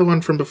as the other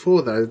one from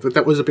before, though, but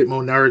that was a bit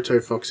more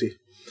Naruto foxy.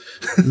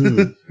 I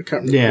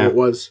can't remember what it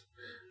was.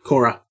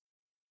 Korra.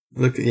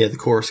 Look, the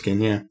Korra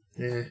skin, yeah.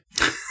 Yeah.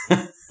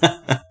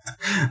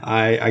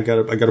 I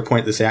gotta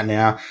point this out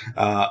now.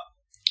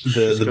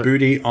 The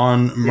booty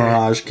on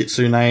Mirage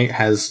Kitsune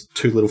has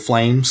two little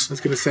flames. I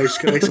was going to say she's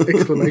got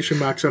exclamation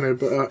marks on her,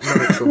 not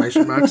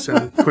exclamation marks,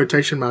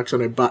 quotation marks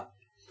on her butt.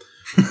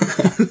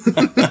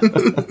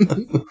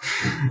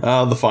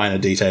 The finer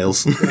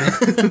details.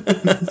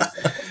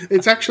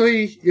 It's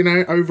actually,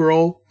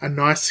 overall a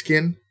nice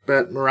skin,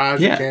 but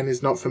Mirage again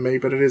is not for me.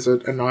 But it is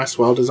a nice,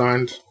 well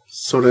designed,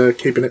 sort of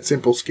keeping it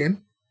simple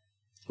skin.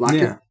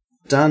 It.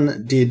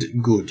 Done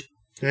did good.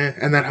 Yeah,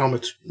 and that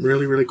helmet's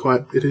really, really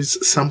it is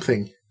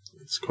something.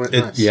 It's quite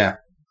nice. Yeah,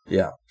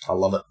 I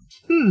love it.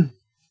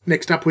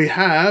 Next up we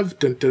have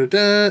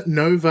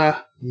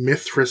Nova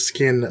Mithra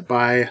skin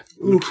by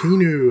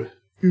Lukinu.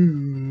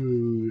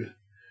 Ooh.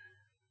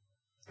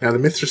 Now the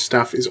Mithra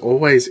stuff is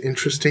always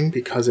interesting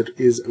because it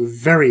is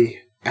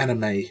very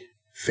anime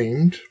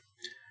themed.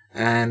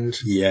 And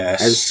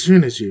as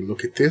soon as you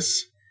look at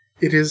this,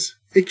 it is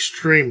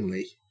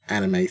extremely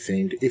anime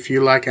themed. If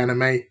you like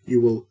anime, you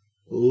will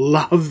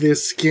love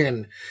this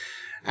skin.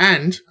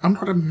 And I'm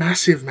not a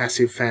massive,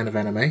 massive fan of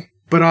anime,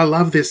 but I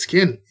love this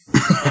skin.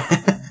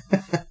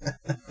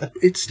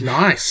 It's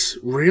nice,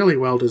 really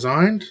well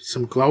designed.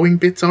 Some glowing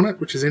bits on it,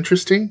 which is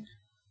interesting.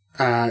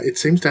 It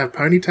seems to have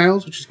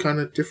ponytails, which is kind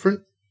of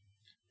different.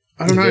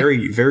 I don't know.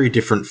 Very, very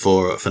different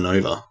for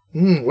Nova.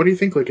 What do you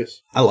think,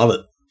 Lucas? I love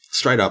it.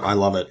 Straight up, I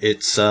love it.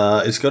 It's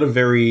got a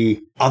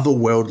very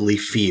otherworldly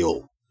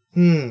feel.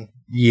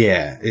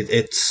 Yeah,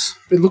 it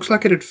looks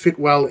like it'd fit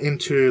well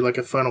into like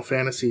a Final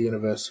Fantasy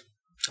universe.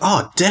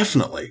 Oh,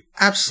 definitely.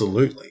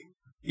 Absolutely.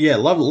 Yeah,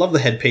 love the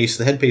headpiece.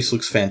 The headpiece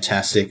looks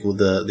fantastic with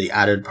the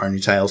added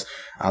ponytails.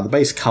 The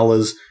base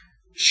colors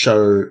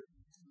show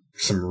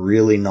some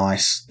really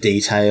nice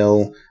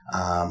detail.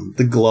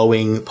 The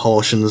glowing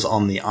portions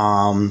on the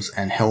arms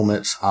and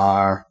helmets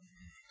are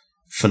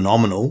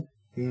phenomenal.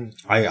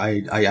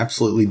 I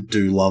absolutely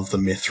do love the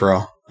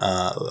Mithra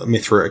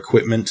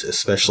equipment,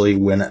 especially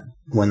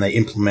when they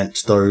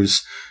implement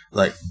those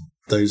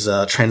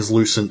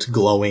translucent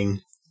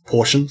glowing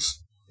portions.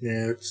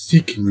 Yeah, it's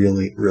sick.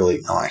 Really, really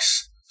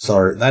nice.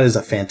 So that is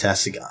a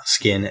fantastic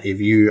skin.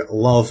 If you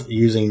love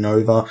using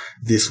Nova,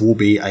 this will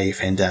be a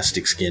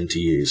fantastic skin to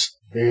use.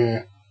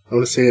 Yeah, I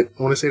want to see it.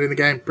 I want to see it in the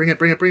game. Bring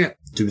it.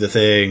 Do the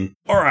thing.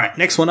 All right,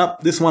 next one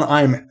up. This one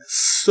I'm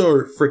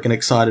so freaking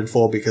excited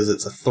for because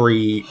it's a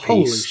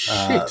 3-piece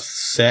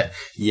set.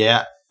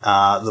 Yeah,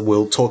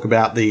 we'll talk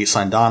about the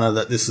Syndana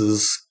that this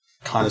is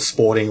kind of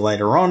sporting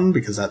later on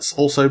because that's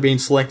also been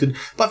selected.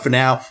 But for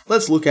now,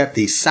 let's look at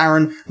the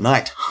Saren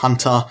Night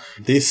Hunter.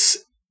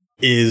 This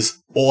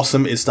is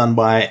awesome. It's done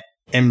by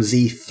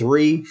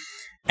MZ3,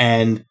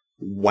 and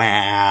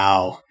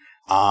wow.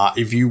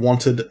 If you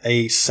wanted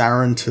a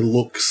Saren to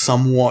look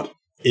somewhat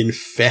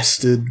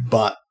infested,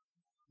 but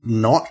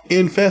not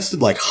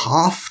infested, like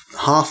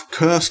half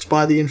cursed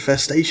by the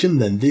infestation,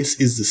 then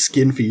this is the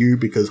skin for you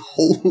because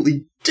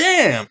holy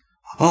damn!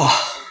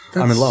 Oh,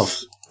 I'm in love.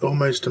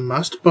 Almost a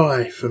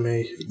must-buy for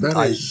me. That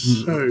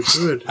is so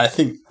good. I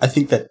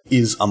think that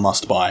is a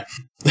must-buy.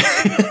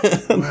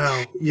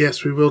 Wow.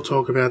 Yes, we will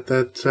talk about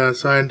that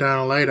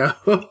Syndana later.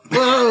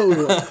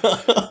 Whoa!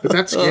 But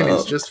that skin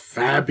is just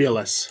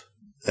fabulous.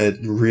 It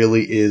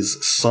really is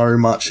so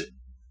much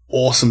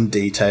awesome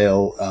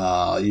detail.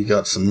 You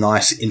got some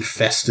nice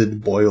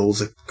infested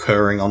boils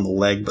occurring on the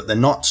leg, but they're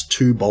not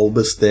too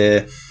bulbous.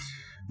 They're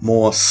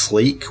more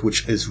sleek,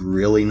 which is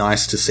really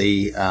nice to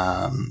see.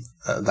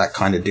 That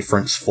kind of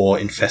difference for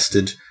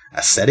infested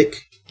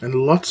aesthetic. And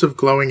lots of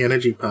glowing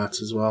energy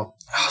parts as well.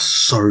 Oh,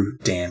 so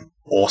damn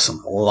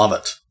awesome. Love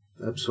it.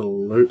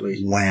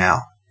 Absolutely.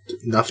 Wow.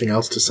 Nothing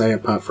else to say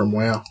apart from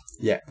wow.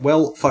 Yeah,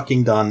 well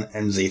fucking done,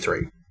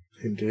 MZ3.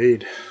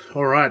 Indeed.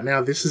 All right,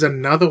 now this is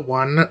another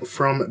one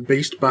from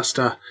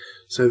Beastbuster.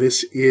 So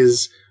this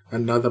is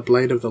another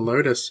Blade of the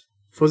Lotus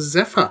for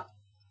Zephyr.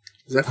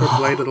 Zephyr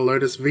Blade of the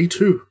Lotus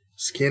V2.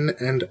 Skin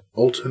and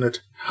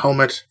alternate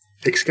helmet.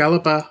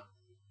 Excalibur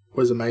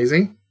was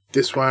amazing.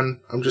 This one,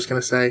 I'm just going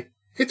to say,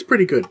 it's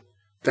pretty good.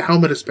 The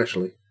helmet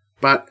especially.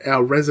 But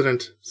our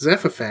resident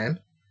Zephyr fan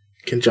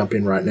can jump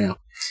in right now.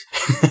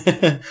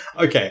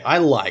 Okay, I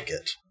like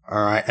it.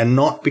 All right, and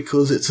not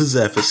because it's a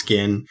Zephyr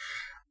skin.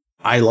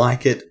 I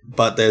like it,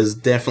 but there's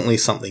definitely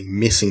something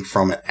missing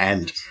from it.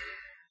 And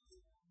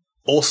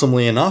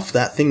awesomely enough,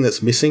 that thing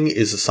that's missing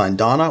is a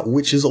Syndana,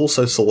 which is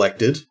also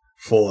selected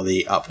for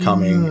the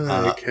upcoming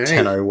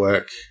Tenno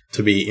work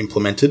to be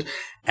implemented.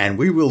 And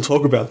we will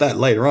talk about that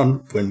later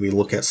on when we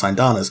look at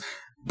Syndanas.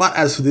 But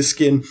as for this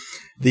skin,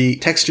 the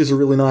textures are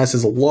really nice.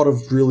 There's a lot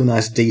of really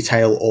nice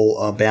detail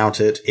all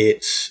about it.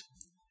 It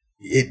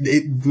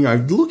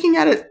looking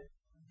at it,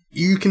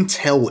 you can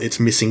tell it's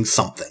missing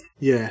something.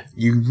 Yeah.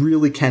 You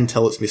really can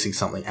tell it's missing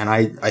something. And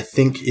I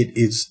think it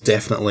is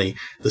definitely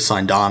the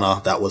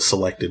Syndana that was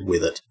selected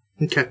with it.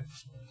 Okay.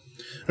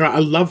 All right, I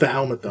love the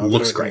helmet, though.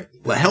 Looks great.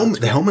 The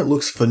helmet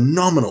looks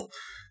phenomenal.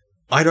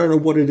 I don't know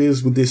what it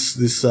is with this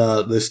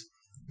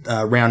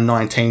round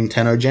 19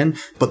 Tenno Gen,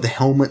 but the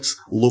helmets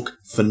look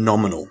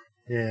phenomenal.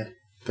 Yeah,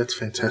 that's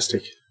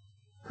fantastic.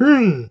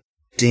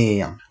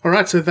 Damn. All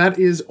right, so that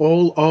is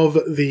all of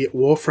the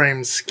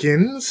Warframe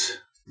skins.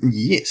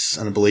 Yes,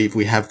 and I believe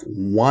we have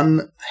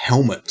one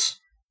helmet.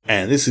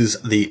 And this is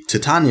the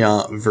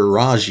Titania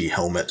Viraji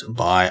helmet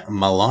by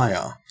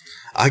Malaya.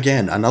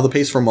 Again, another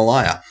piece from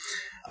Malaya.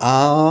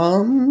 I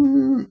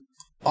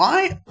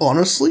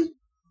honestly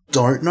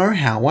don't know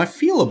how I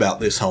feel about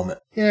this helmet.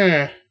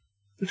 Yeah.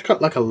 It's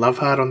got like a love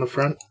heart on the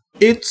front.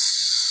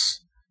 It's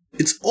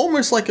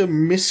almost like a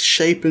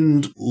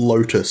misshapen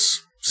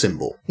lotus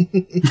symbol.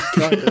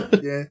 Kinda,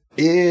 yeah.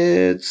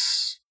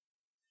 It's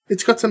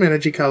got some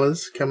energy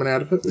colours coming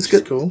out of it, which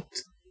is cool.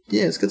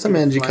 Yeah, it's got some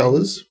energy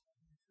colours.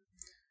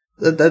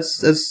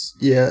 That's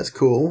it's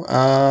cool.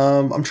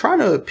 I'm trying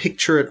to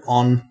picture it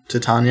on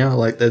Titania.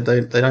 Like they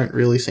don't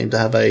really seem to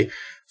have a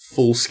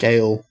full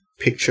scale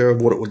picture of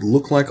what it would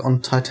look like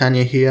on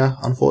Titania here,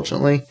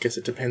 unfortunately. Guess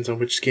it depends on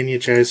which skin you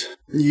chose.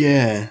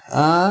 Yeah.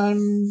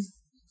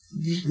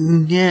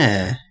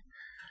 Yeah.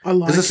 I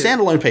like it. As a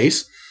standalone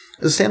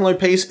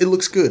piece, it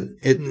looks good.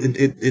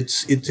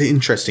 It's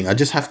interesting. I'd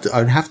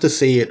have to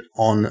see it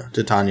on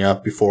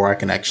Titania before I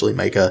can actually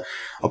make a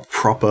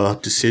proper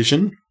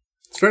decision.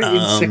 It's very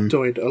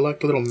insectoid. I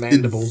like the little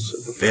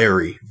mandibles.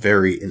 Very,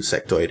 very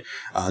insectoid.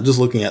 Just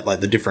looking at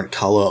like the different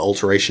color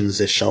alterations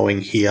they're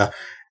showing here,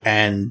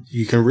 and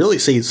you can really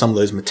see some of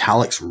those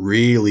metallics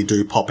really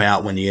do pop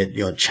out when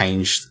you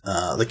change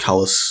the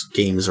color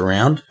schemes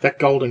around. That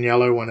golden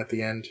yellow one at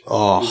the end.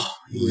 Oh,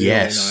 really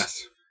yes.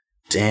 Nice.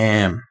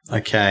 Damn.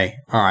 Okay.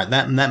 All right.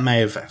 That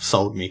may have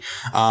sold me.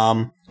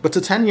 But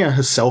Titania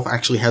herself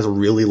actually has a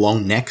really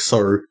long neck,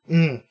 so.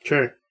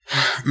 True.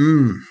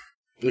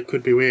 It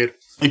could be weird.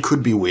 It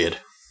could be weird.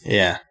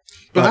 Yeah.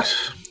 But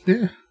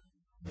yeah.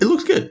 It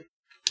looks good.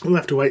 We'll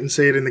have to wait and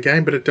see it in the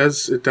game, but it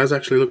does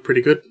actually look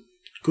pretty good.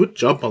 Good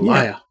job,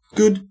 Malaya. Yeah.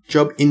 Good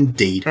job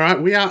indeed. All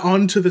right, we are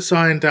on to the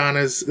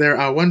Syndanas. There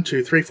are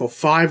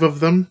 5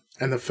 of them,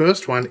 and the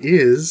first one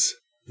is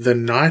the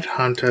Night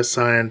Hunter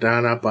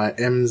Syndana by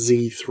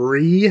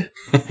MZ3.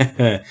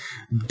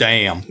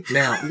 Damn.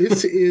 Now,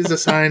 this is a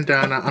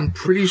Syndana. I'm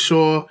pretty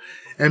sure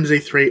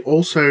MZ3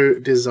 also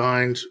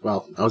designed,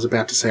 well, I was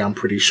about to say I'm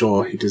pretty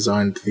sure he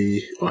designed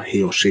they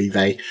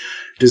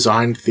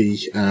designed the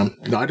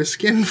Nida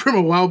skin from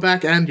a while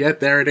back, and yet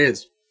there it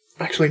is.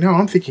 Actually, no,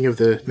 I'm thinking of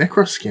the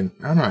Necros skin,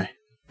 aren't I?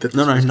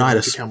 No,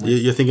 Nidus.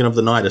 You're thinking of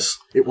the Nidus.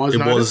 It was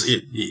Nidus?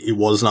 It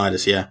was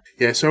Nidus, yeah.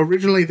 Yeah, so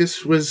originally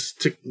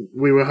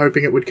we were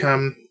hoping it would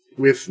come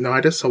with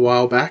Nidus a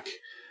while back,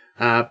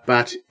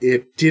 but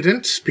it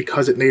didn't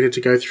because it needed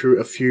to go through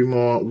a few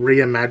more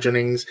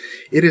reimaginings.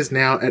 It is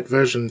now at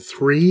version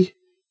 3,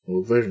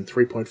 or version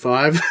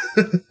 3.5,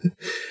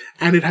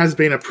 and it has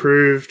been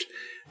approved.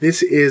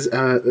 This is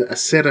a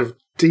set of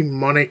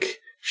demonic,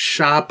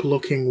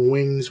 sharp-looking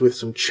wings with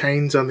some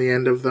chains on the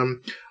end of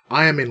them.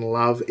 I am in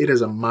love. It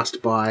is a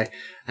must-buy,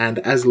 and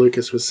as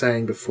Lucas was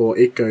saying before,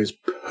 it goes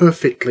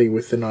perfectly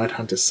with the Night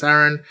Hunter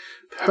Saren,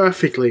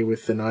 perfectly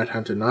with the Night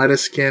Hunter Nidus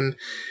skin.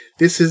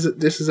 This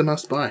is a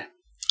must-buy.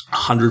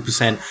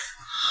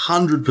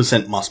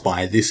 100%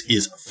 must-buy. This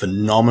is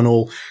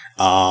phenomenal.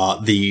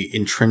 The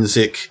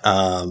intrinsic...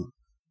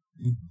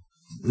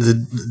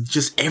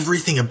 just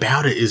everything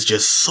about it is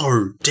just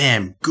so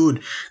damn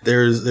good.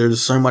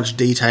 There's so much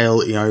detail,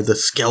 the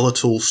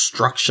skeletal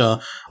structure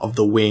of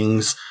the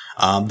wings,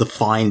 the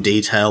fine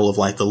detail of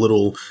like the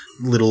little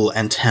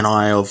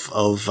antennae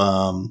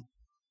of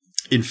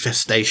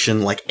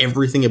infestation. Like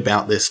everything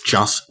about this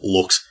just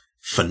looks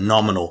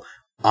phenomenal.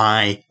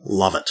 I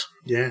love it.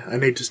 Yeah, I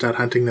need to start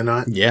hunting the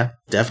night. Yeah,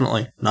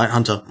 definitely. Night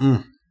Hunter.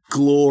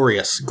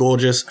 Glorious,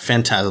 gorgeous,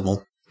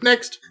 phantasmal.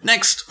 Next.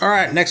 All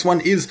right, next one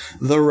is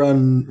the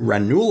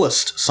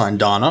Ranulist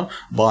Syndana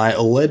by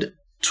LED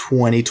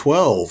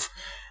 2012.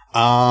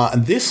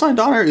 This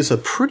Syndana is a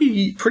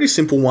pretty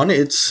simple one.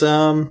 It's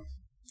got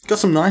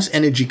some nice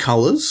energy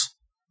colors,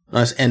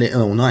 nice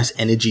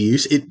energy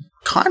use. It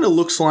kind of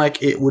looks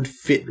like it would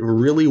fit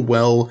really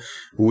well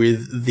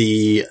with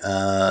the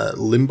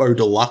Limbo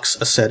Deluxe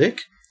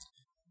aesthetic.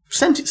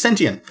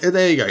 Sentient.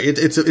 There you go.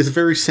 It's a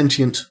very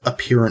sentient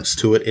appearance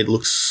to it. It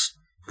looks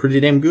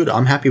pretty damn good.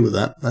 I'm happy with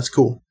that. That's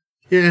cool.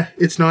 Yeah,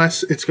 it's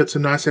nice. It's got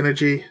some nice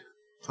energy.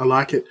 I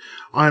like it.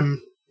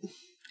 I'm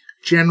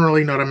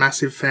generally not a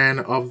massive fan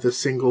of the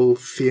single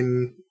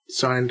thin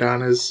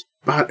Syandanas,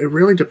 but it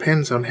really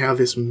depends on how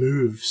this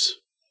moves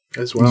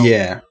as well.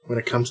 Yeah. When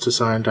it comes to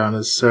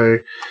Syandanas. So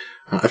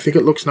I think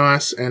it looks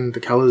nice and the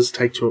colours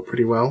take to it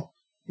pretty well.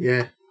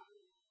 Yeah.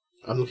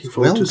 I'm looking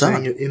forward to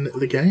seeing it in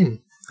the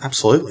game.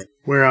 Absolutely.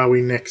 Where are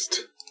we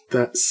next?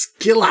 The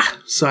Skilla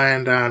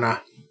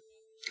Syandana.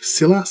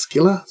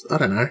 Skilla? I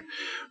don't know.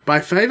 By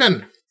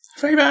Faven.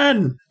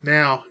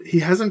 Now, he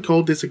hasn't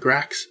called this a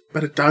Grax,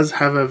 but it does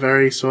have a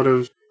very sort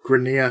of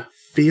Grineer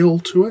feel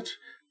to it,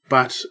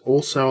 but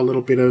also a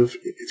little bit of...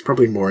 It's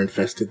probably more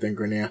infested than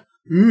Grineer.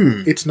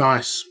 It's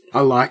nice.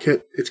 I like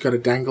it. It's got a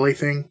dangly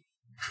thing.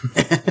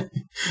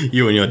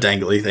 You and your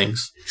dangly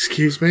things.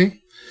 Excuse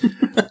me?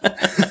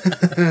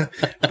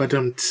 But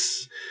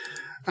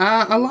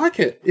I like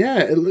it.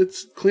 Yeah,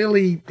 it's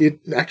clearly... It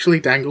actually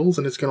dangles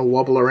and it's going to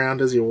wobble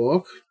around as you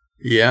walk.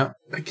 Yeah.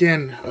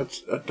 Again, I'm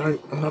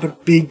not a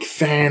big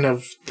fan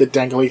of the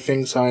dangly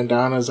thing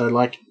Syandanas. I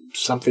like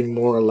something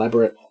more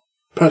elaborate,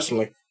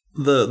 personally.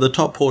 The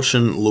top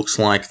portion looks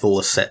like the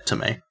Lisette to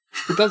me.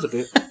 It does a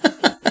bit.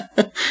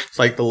 It's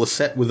like the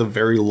Lisette with a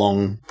very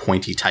long,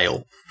 pointy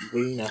tail.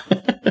 Wiener.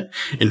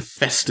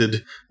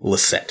 Infested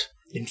Lisette.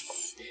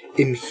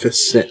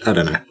 Infested. I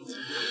don't know.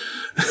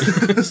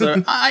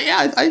 So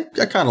I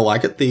kind of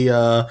like it.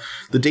 The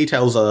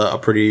details are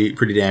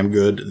pretty damn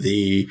good.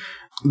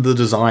 The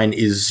design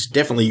is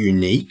definitely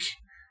unique.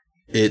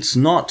 It's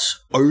not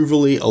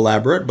overly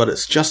elaborate, but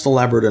it's just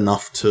elaborate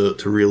enough to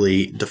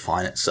really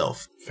define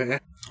itself. Fair.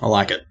 I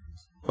like it.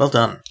 Well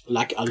done.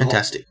 Like a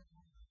Fantastic.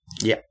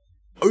 Yeah.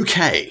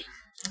 Okay.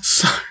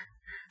 So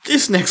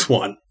this next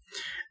one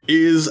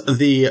is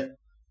the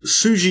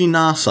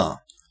Sujinasa,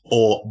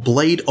 or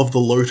Blade of the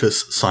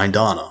Lotus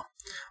Syndana,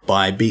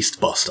 by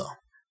Beastbuster.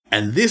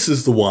 And this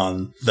is the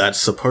one that's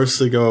supposed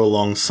to go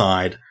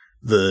alongside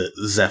the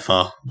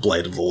Zephyr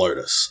Blade of the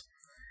Lotus.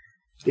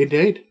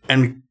 Indeed.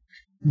 And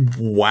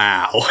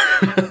wow.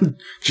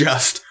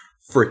 Just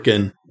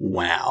freaking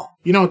wow.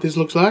 You know what this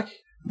looks like?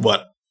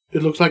 What?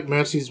 It looks like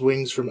Mercy's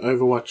wings from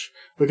Overwatch.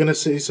 We're going to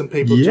see some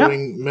people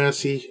doing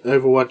Mercy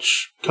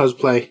Overwatch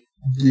cosplay.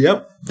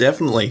 Yep,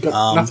 definitely.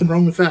 Got nothing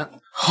wrong with that.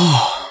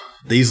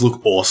 These look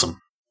awesome.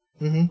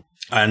 Mm-hmm.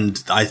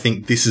 And I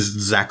think this is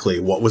exactly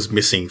what was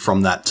missing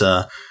from that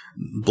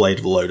Blade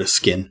of the Lotus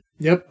skin.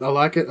 Yep, I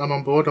like it. I'm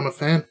on board. I'm a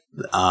fan.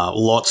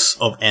 Lots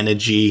of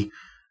energy.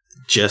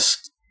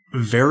 Just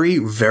very,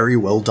 very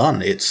well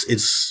done.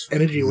 It's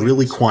energy wings.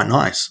 Really quite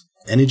nice.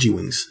 Energy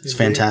wings. It's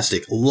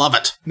fantastic. Love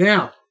it.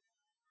 Now,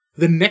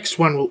 the next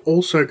one will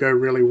also go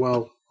really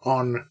well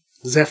on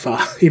Zephyr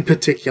in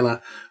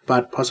particular,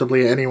 but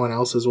possibly anyone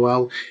else as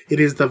well. It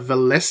is the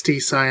Velesti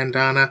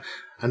Syandana,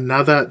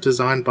 another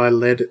designed by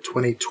LED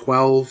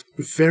 2012.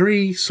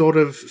 Very sort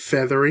of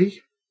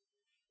feathery.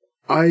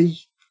 I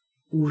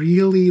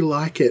really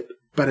like it,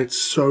 but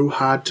it's so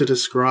hard to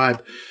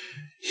describe.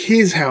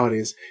 Here's how it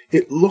is.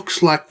 It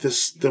looks like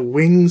the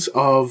wings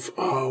of,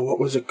 what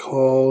was it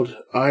called?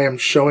 I am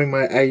showing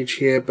my age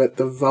here, but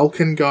the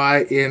Vulcan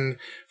guy in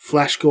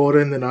Flash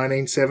Gordon, the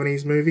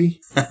 1970s movie,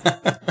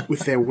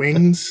 with their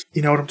wings.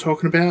 You know what I'm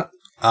talking about?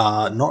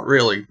 Not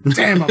really.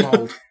 Damn, I'm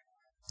old.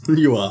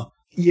 You are.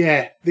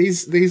 Yeah,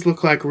 these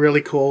look like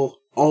really cool,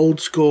 old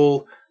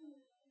school,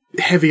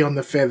 heavy on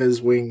the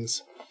feathers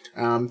wings.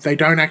 They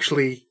don't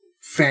actually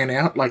fan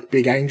out like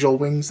big angel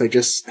wings. They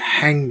just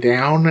hang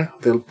down.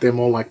 They're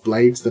more like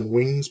blades than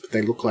wings, but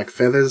they look like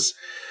feathers.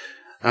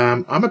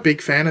 I'm a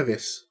big fan of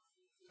this.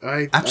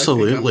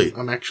 Absolutely. I think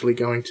I'm actually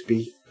going to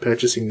be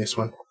purchasing this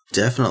one.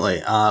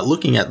 Definitely.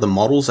 Looking at the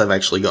models they've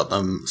actually got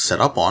them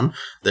set up on,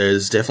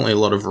 there's definitely a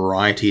lot of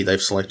variety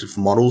they've selected for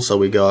models. So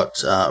we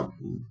got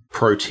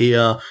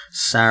Protea,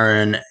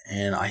 Saren,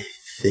 and I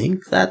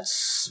think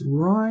that's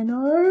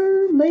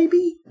Rhino,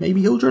 maybe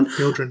Hildren.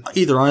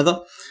 Either.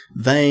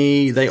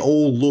 They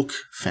all look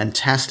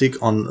fantastic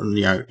on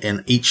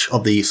in each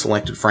of the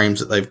selected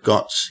frames that they've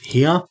got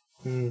here.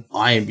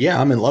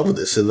 I'm in love with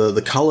this. So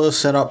the color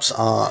setups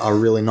are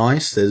really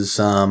nice. There's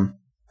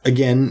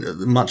again,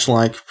 much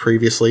like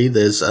previously,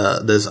 there's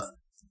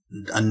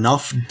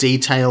enough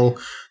detail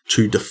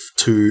to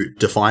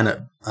define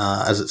it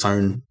as its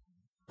own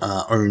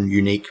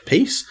unique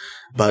piece,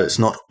 but it's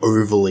not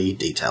overly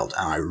detailed,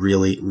 and I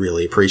really,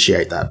 really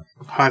appreciate that.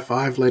 High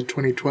five, LED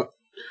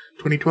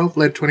 2012,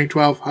 LED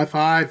 2012, high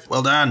five.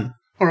 Well done.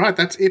 All right,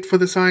 that's it for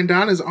the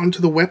Syndanas. On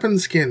to the weapon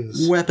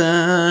skins.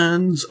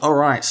 Weapons! All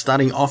right,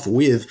 starting off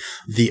with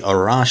the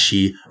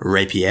Arashi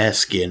Rapier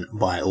skin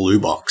by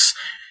Lubox.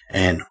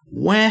 And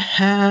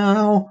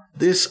wow,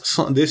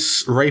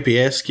 this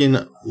Rapier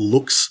skin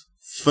looks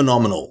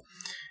phenomenal.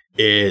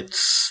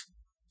 It's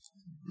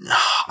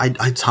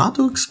hard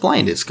to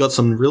explain. It's got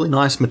some really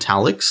nice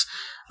metallics.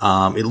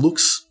 It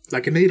looks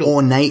like a needle.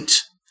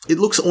 Ornate. It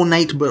looks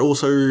ornate, but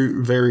also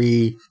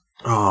very,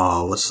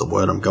 what's the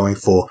word I'm going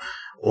for?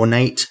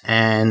 Ornate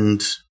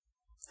and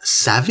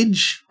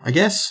savage, I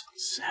guess.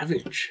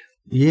 Savage.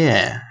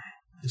 Yeah.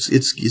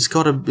 It's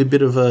got a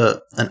bit of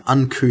an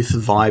uncouth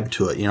vibe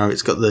to it.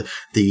 It's got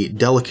the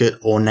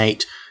delicate,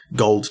 ornate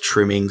gold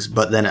trimmings,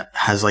 but then it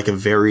has like a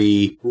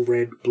very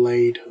red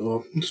blade,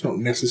 or it's not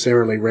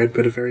necessarily red,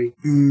 but a very.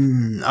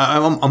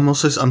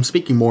 I'm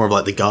speaking more of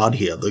like the guard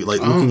here.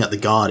 Looking at the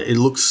guard, it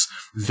looks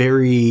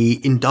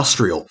very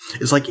industrial.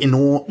 It's like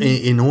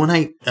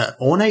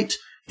ornate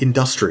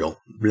industrial.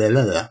 Blah,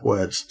 blah, blah,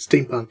 words.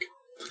 Steampunk.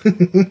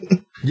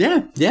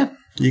 Yeah.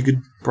 You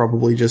could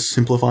probably just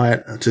simplify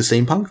it to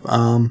steampunk.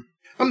 I'm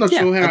not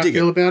sure how I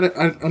feel about it.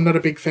 I'm not a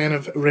big fan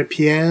of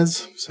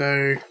rapiers,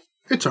 so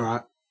it's all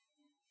right.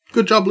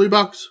 Good job,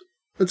 Lubox.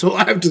 That's all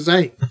I have to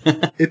say.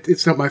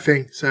 It's not my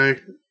thing, so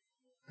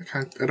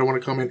I don't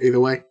want to comment either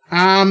way.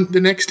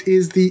 The next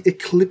is the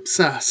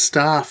Eclipsa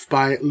staff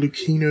by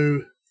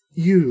Lucino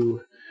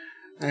Yu,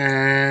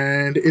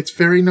 and it's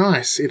very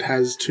nice. It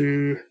has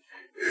two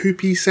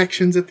hoopy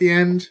sections at the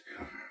end.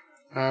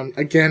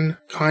 Again,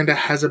 kind of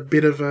has a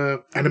bit of a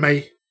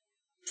anime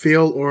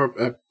feel or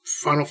a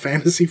Final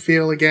Fantasy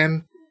feel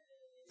again.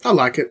 I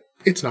like it.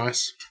 It's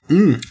nice.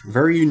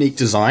 Very unique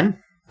design,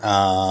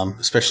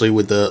 especially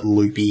with the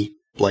loopy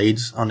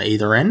blades on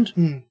either end.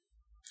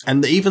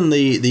 And even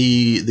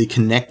the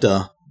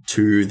connector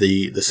to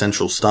the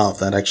central staff,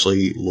 that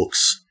actually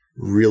looks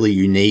really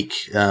unique,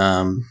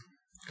 kind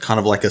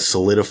of like a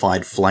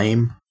solidified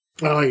flame.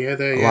 Oh, yeah,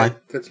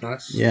 that's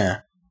nice.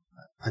 Yeah.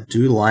 I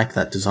do like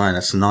that design.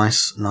 It's a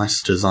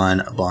nice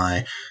design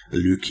by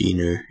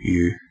Lucino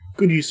Yu.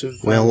 Good use of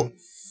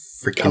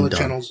color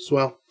channels as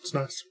well. It's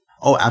nice.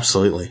 Oh,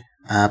 absolutely.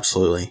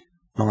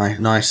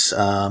 Nice.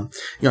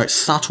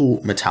 Subtle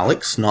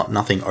metallics,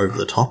 nothing over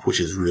the top, which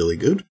is really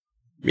good.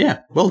 Yeah,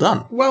 well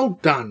done. Well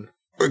done.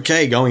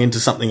 Okay, going into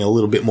something a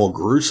little bit more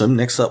gruesome.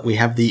 Next up, we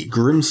have the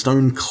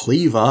Grimstone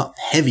Cleaver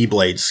Heavy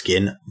Blade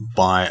skin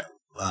by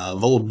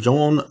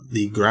Volbjorn,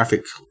 the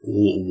Graphic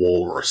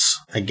Walrus.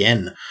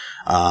 Again,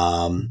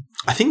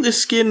 I think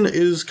this skin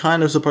is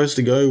kind of supposed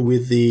to go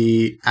with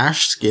the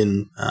Ash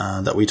skin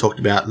that we talked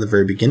about in the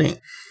very beginning.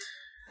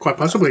 Quite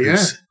possibly,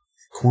 yeah.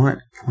 Quite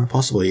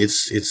possibly.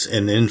 It's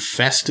an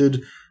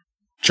infested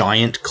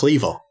giant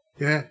cleaver.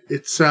 Yeah,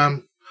 it's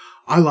I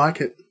like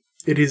it.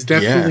 It is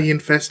definitely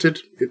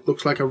infested. It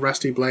looks like a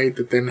rusty blade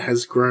that then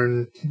has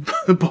grown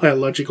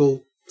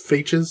biological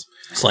features.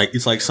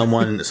 It's like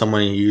someone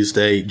used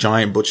a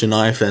giant butcher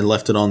knife and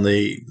left it on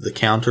the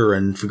counter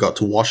and forgot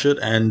to wash it,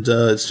 and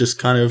it's just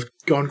kind of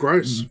gone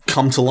gross,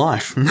 come to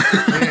life.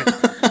 Yeah,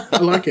 I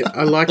like it.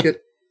 I like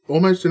it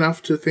almost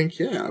enough to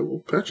think, I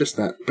will purchase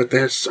that. But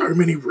there's so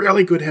many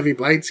really good heavy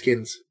blade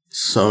skins.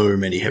 So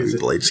many heavy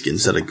blade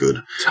skins that are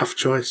good. Tough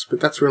choice, but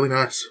that's really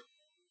nice.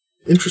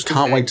 Interesting.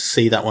 Can't wait to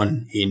see that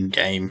one in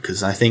game,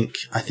 because I think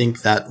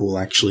that will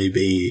actually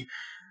be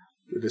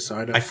the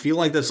decider. I feel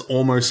like that's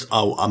almost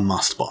a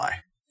must buy.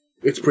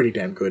 It's pretty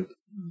damn good.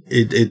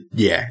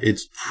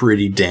 It's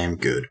pretty damn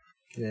good.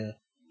 Yeah.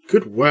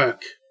 Good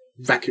work.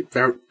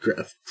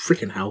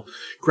 Freaking hell.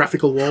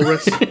 Graphical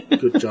Walrus.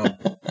 Good job.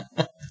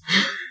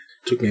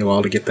 Took me a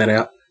while to get that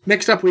out.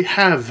 Next up we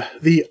have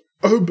the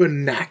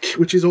Obernack,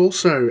 which is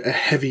also a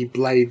heavy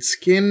blade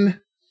skin.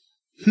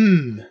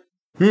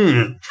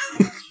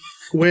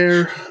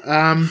 Where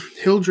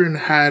Hildren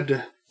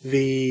had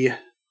the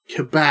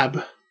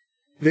kebab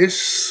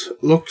This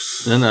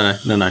looks...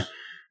 No.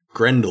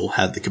 Grendel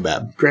had the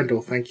kebab.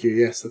 Grendel, thank you.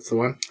 Yes, that's the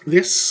one.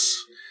 This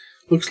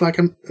looks like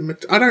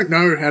I don't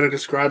know how to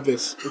describe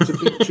this. It's a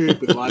big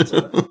tube with lights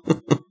on it.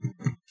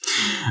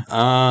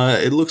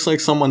 It looks like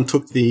someone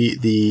took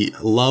the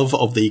love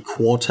of the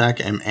Quartak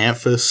and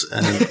Amphis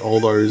and all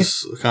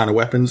those kind of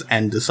weapons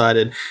and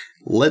decided,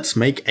 let's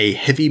make a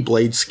heavy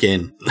blade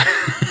skin.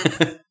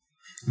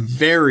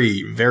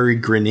 Very, very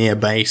Grineer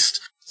based.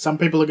 Some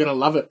people are going to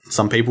love it.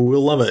 Some people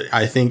will love it.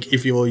 I think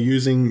if you're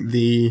using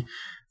the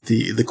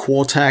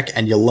Quartak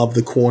and you love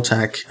the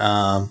Quartak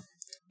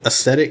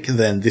aesthetic,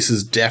 then this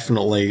is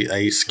definitely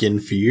a skin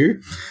for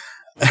you.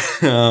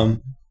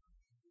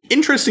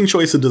 Interesting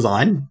choice of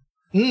design.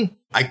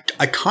 I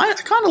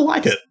kind of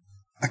like it.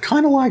 I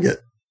kind of like it.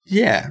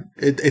 Yeah,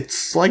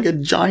 it's like a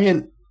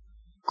giant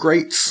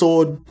great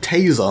sword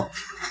taser.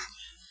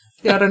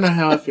 Yeah, I don't know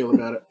how I feel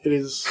about it.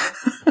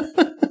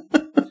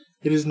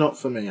 It is not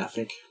for me, I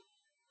think.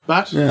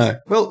 But yeah,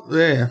 well,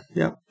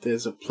 yeah.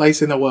 There's a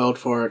place in the world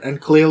for it, and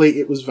clearly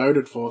it was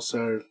voted for,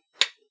 so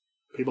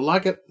people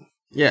like it.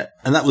 Yeah,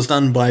 and that was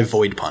done by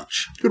Void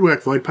Punch. Good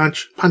work, Void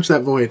Punch. Punch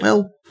that void.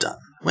 Well done.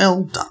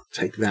 Well done.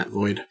 Take that,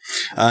 Void.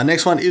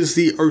 Next one is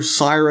the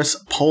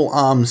Osiris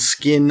polearm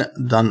skin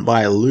done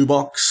by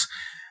Lubox.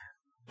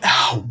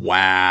 Oh,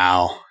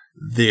 wow.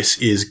 This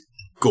is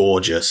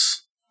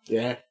gorgeous.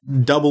 Yeah.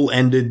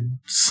 Double-ended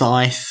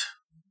scythe.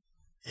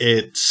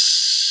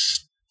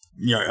 It's,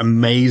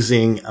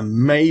 amazing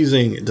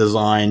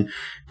design.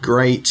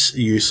 Great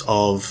use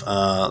of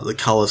the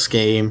color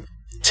scheme.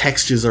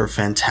 Textures are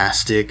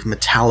fantastic.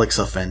 Metallics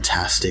are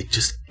fantastic.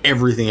 Just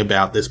everything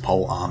about this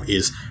polearm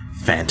is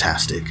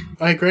fantastic.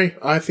 I agree.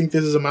 I think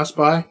this is a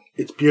must-buy.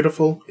 It's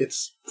beautiful.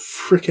 It's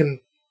freaking...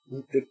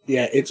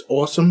 it's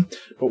awesome.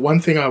 But one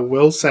thing I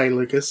will say,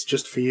 Lucas,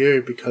 just for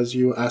you, because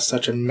you are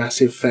such a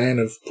massive fan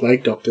of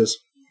Plague Doctors.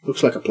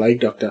 Looks like a Plague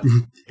Doctor.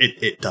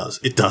 It does.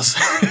 It does.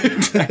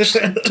 It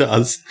actually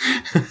does.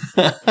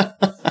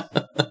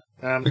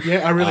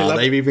 I really love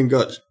it.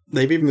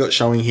 They've even got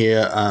showing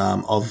here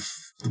of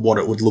what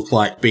it would look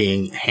like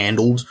being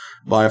handled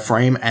by a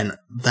frame, and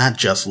that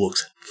just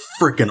looks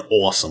freaking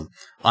awesome.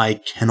 I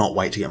cannot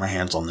wait to get my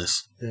hands on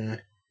this.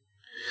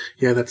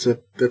 Yeah, that's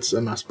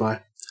a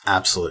must-buy.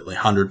 Absolutely,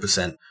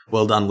 100%.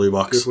 Well done,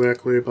 Lubox. Good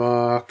work,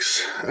 Lubox.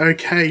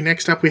 Okay,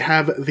 next up we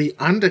have The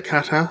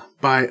Undercutter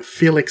by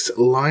Felix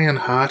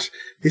Lionheart.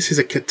 This is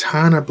a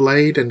katana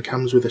blade and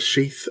comes with a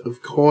sheath,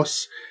 of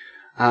course.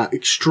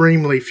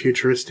 Extremely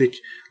futuristic.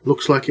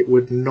 Looks like it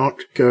would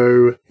not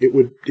go... It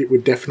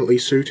would definitely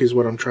suit, is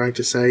what I'm trying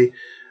to say.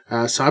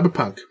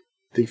 Cyberpunk.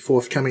 The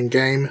forthcoming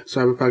game,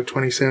 Cyberpunk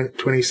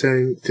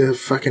 2077. The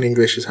fucking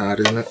English is hard,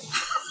 isn't it?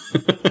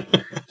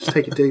 Just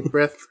take a deep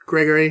breath,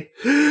 Gregory.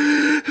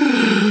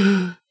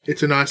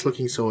 It's a nice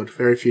looking sword.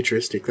 Very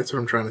futuristic. That's what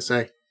I'm trying to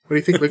say. What do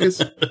you think,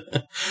 Lucas?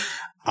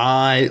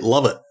 I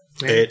love it.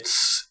 Yeah.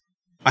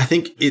 I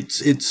think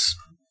it's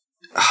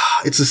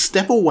a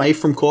step away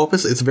from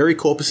Corpus. It's very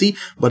Corpusy,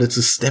 but it's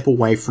a step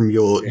away from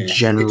your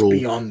general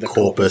it's beyond the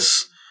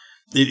Corpus.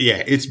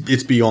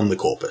 It's beyond the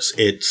Corpus.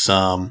 It's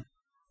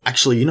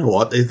actually, you know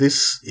what?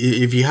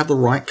 If you have the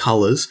right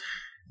colors,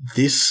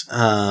 this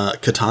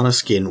katana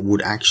skin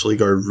would actually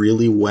go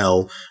really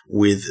well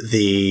with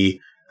the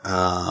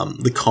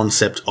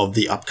concept of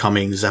the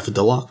upcoming Zephyr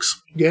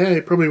Deluxe. Yeah,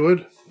 it probably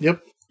would.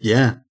 Yep.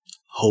 Yeah.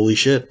 Holy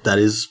shit, that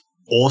is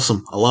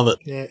awesome. I love it.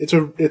 Yeah,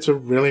 it's a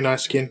really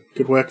nice skin.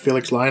 Good work,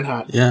 Felix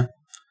Lionheart. Yeah.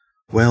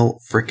 Well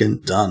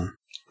frickin' done.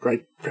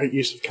 Great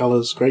use of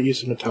colours, great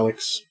use of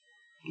metallics.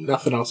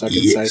 Nothing else I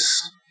can say.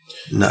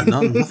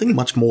 Nothing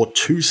much more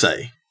to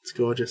say. It's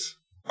gorgeous.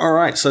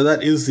 Alright, so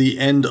that is the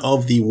end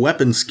of the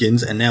weapon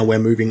skins, and now we're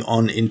moving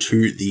on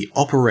into the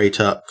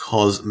operator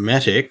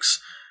cosmetics,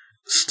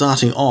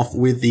 starting off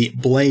with the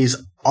Blaze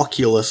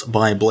Oculus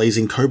by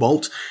Blazing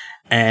Cobalt,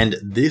 and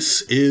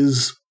this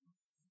is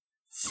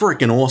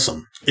freaking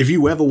awesome. If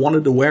you ever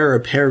wanted to wear a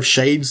pair of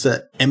shades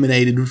that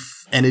emanated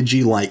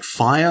energy like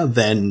fire,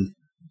 then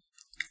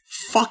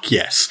fuck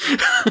yes.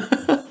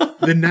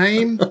 The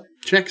name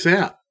checks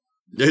out.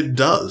 It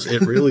does.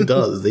 It really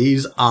does.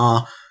 These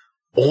are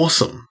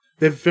awesome.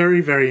 They're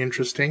very, very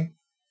interesting.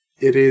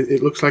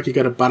 It looks like you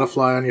got a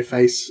butterfly on your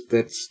face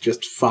that's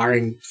just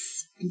firing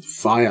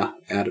fire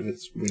out of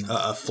its wings.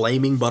 A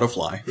flaming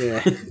butterfly.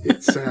 Yeah,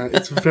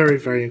 it's very,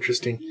 very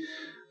interesting.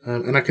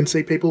 And I can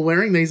see people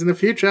wearing these in the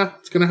future.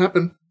 It's going to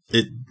happen.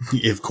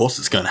 Of course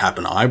it's going to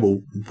happen. I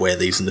will wear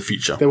these in the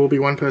future. There will be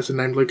one person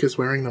named Lucas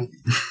wearing them.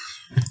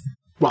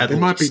 Well, there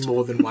might be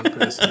more than one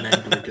person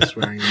named Lucas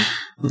wearing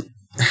them.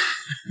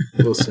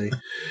 We'll see.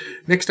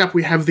 Next up,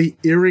 we have the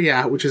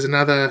Iria, which is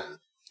another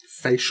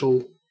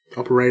facial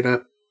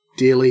operator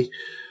dearly.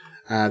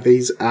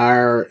 These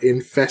are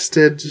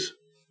infested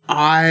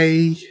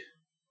eye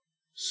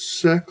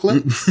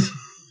circlets.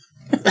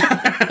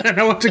 I don't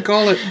know what to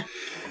call it.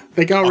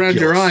 They go around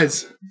your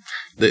eyes.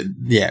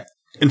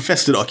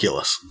 Infested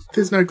Oculus.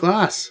 There's no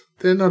glass.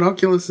 They're not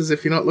Oculuses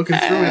if you're not looking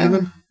through any of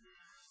them.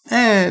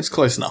 It's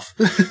close enough.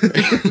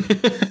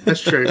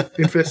 That's true.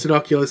 Infested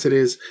Oculus it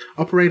is.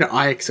 Operator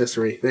Eye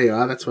Accessory. There you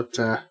are. That's what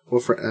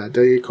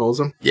Delia calls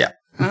them. Yeah.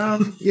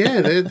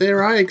 Yeah,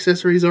 their eye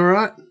accessories all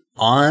right.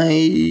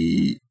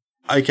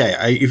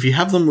 If you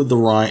have them with the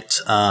right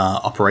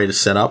operator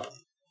setup,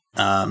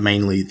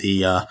 mainly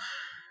the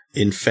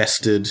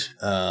infested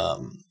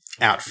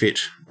outfit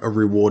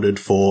rewarded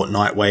for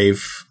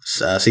Nightwave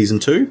Season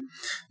 2,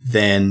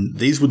 then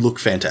these would look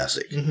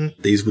fantastic.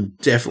 Mm-hmm. These would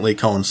definitely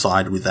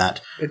coincide with that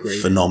Agreed.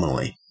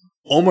 phenomenally.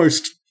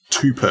 Almost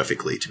too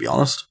perfectly, to be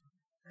honest.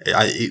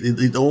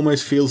 It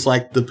almost feels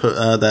like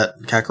that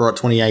Kakarot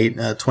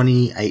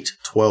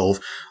 2812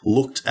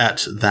 looked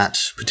at that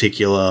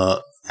particular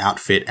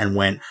outfit and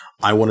went,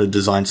 I want to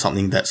design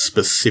something that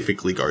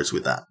specifically goes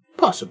with that.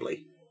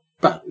 Possibly.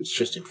 But it's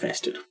just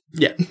infested.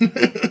 Yeah.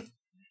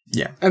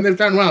 Yeah. And they've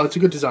done well. It's a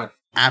good design.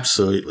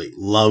 Absolutely.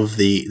 Love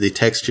the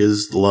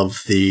textures,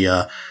 love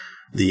the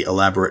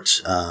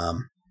elaborate,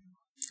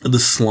 the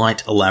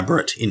slight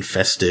elaborate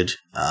infested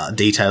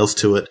details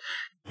to it.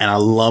 And I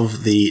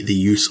love the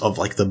use of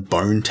like the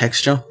bone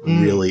texture.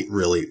 Really,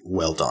 really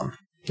well done.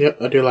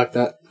 Yep, I do like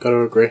that.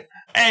 Gotta agree.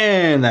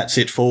 And that's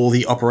it for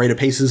the operator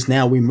pieces.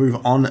 Now we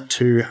move on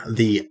to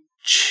the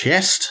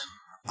chest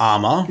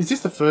armor. Is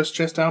this the first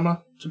chest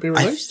armor to be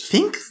released? I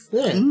think.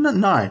 Yeah.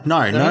 No,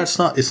 it's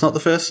not. It's not the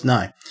first.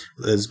 No,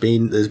 there's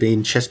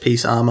been chest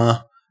piece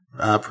armor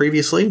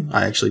previously.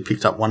 I actually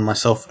picked up one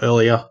myself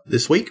earlier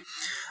this week.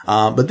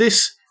 But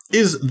this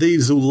is the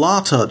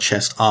Zulata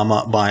chest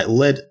armor by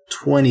LED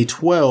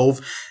 2012.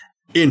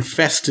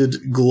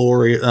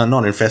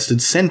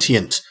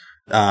 Sentient,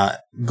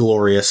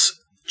 glorious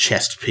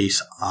chest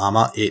piece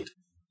armor. It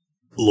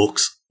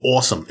looks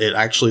awesome. It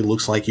actually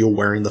looks like you're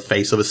wearing the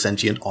face of a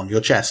sentient on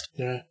your chest.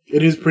 Yeah,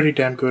 it is pretty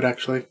damn good,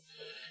 actually.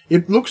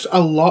 It looks a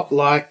lot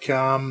like,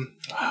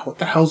 what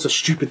the hell's the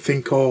stupid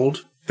thing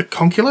called? The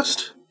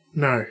Conculist?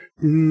 No.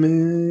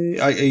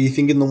 Are you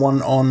thinking the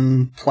one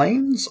on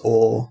planes,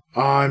 or?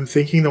 I'm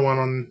thinking the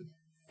one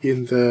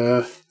in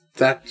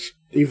that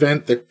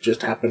event that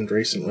just happened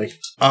recently.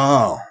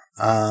 Oh.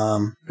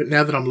 But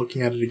now that I'm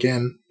looking at it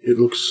again, it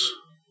looks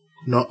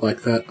not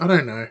like that. I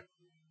don't know.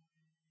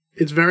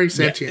 It's very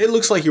sentient. Yeah, it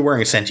looks like you're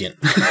wearing a sentient.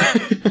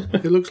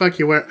 It looks like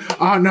you're wearing...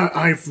 Oh, no,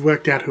 I've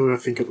worked out who I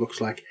think it looks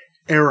like.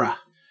 Error.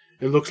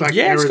 It looks like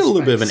Error's Error's got a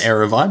little bit of an face.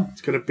 Error vibe.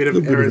 It's got a bit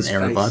of Error's face.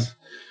 vibe.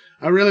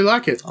 I really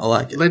like it. I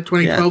like it. LED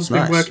 2012's been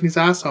nice. working his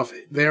ass off.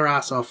 Their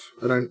ass off.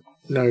 I don't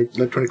know.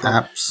 LED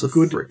 2012.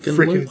 Good Abso-freaking-lutely.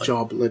 freaking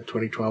job, LED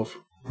 2012.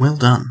 Well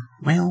done.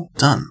 Well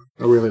done.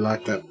 I really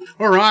like that.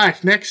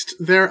 Alright, next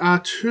there are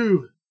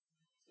 2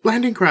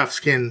 Landing Craft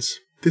skins.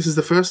 This is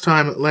the first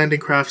time Landing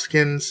Craft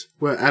skins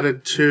were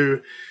added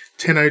to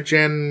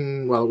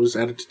Tennogen. Well, it was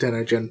added to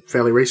Tennogen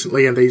fairly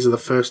recently, and these are the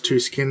first 2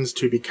 skins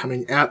to be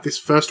coming out. This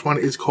first one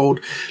is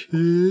called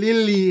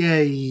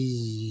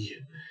Lilie.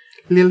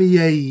 There's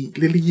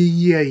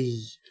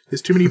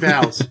too many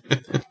vowels.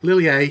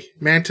 Lilie,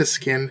 Mantis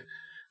skin,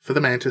 for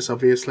the Mantis,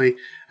 obviously.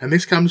 And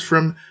this comes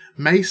from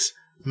Mace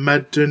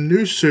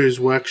Madunusu's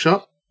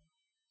workshop.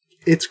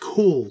 It's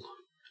cool.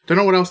 Don't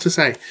know what else to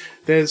say.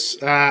 There's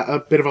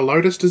a bit of a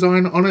Lotus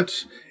design on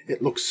it.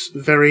 It looks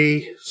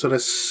very sort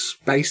of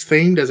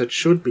space-themed, as it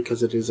should,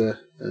 because it is a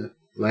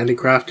landing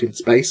craft in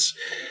space.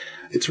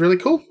 It's really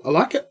cool. I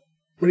like it.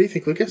 What do you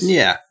think, Lucas?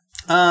 Yeah.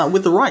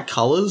 With the right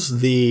colours,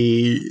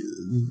 the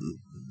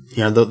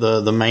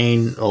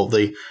main or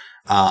the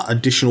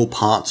additional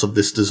parts of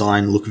this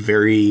design look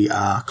very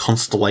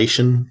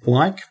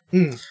constellation-like,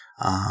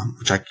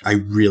 which I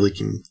really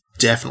can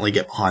definitely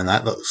get behind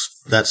that.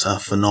 That's a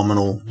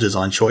phenomenal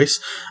design choice.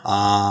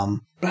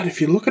 But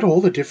if you look at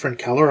all the different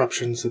colour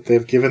options that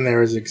they've given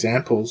there as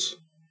examples,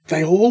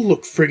 they all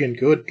look friggin'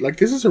 good. Like,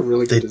 this is a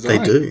really good design.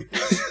 They do.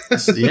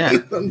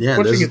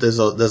 Yeah.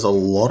 There's a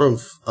lot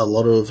of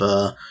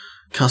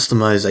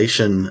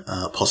customization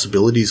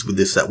possibilities with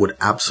this that would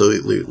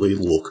absolutely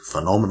look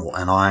phenomenal,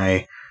 and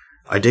I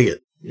dig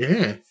it.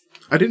 Yeah.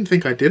 I didn't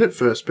think I did at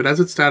first, but as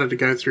it started to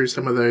go through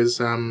some of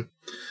those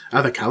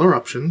other colour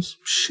options,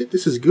 shit,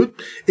 this is good.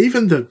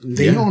 Even the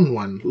neon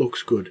one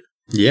looks good.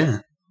 Yeah.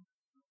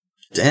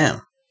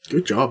 Damn.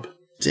 Good job.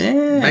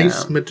 Damn.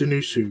 Mace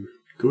Madunusu.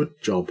 Good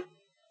job.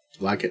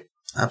 Like it.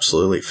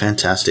 Absolutely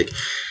fantastic.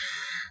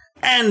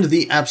 And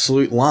the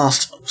absolute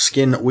last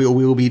skin we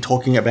will be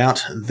talking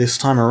about this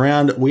time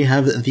around, we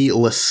have the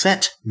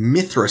Lisette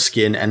Mithra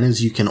skin, and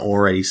as you can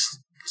already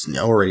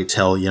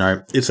tell,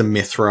 it's a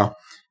Mithra.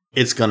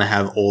 It's going to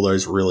have all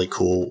those really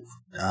cool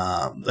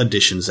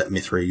additions that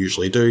Mithra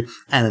usually do,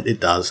 and it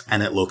does,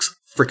 and it looks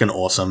freaking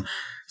awesome.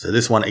 So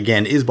this one,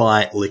 again, is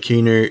by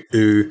Likunu,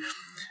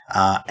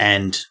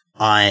 and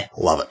I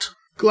love it.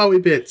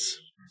 Glowy bits.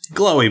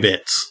 Glowy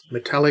bits.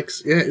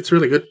 Metallics. Yeah, it's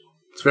really good.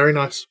 It's very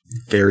nice.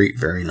 Very,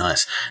 very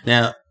nice.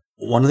 Now,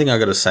 one thing I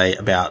got to say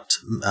about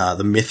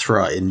the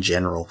Mithra in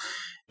general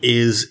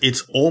is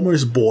it's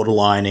almost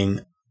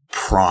borderlining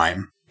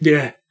Prime.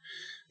 Yeah.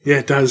 Yeah,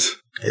 it does.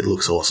 It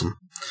looks awesome.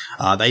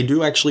 They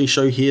do actually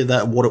show here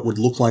that what it would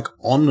look like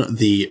on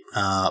the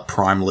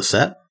Prime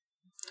Lisette,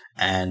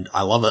 and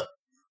I love it.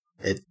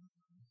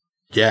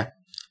 yeah,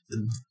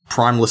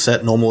 prime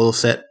Lisette, normal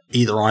Lisette,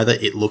 either,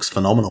 it looks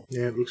phenomenal.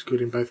 Yeah, it looks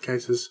good in both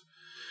cases.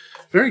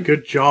 Very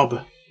good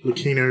job,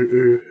 Lucino,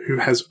 who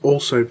has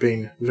also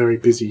been very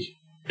busy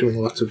doing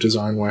lots of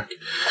design work.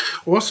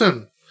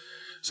 Awesome.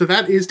 So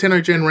that is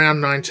TennoGen Round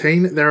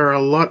 19. There are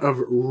a lot of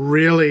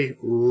really,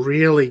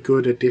 really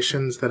good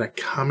additions that are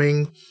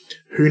coming.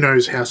 Who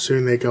knows how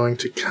soon they're going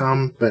to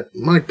come, but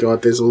my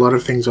god, there's a lot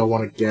of things I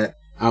want to get.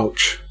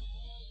 Ouch.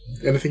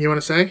 Anything you want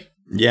to say?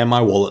 Yeah,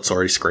 my wallet's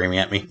already screaming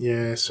at me.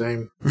 Yeah,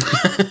 same.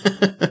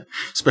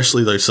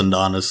 Especially those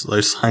Sandanas.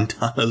 Those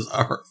Sandanas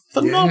are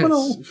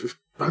phenomenal. Yes.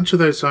 A bunch of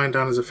those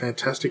Sandanas are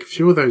fantastic. A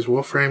few of those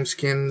Warframe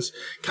skins,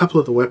 a couple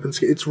of the weapon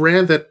skins. It's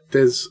rare that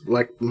there's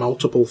like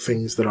multiple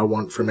things that I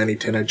want from any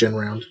TennoGen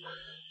round.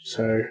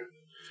 So,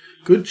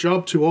 good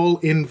job to all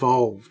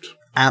involved.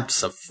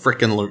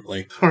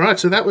 Abso-frickin-lutely. Alright,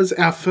 so that was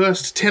our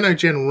first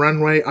TennoGen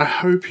runway. I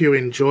hope you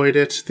enjoyed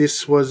it.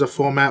 This was a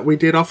format we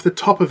did off the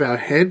top of our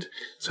head,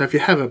 so if you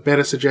have a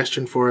better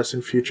suggestion for us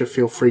in future,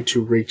 feel free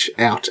to reach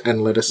out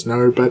and let us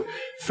know, but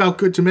felt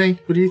good to me.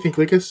 What do you think,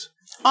 Lucas?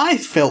 I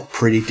felt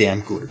pretty damn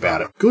good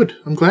about it. Good.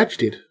 I'm glad you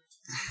did.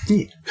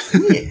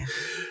 Yeah.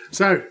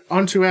 So,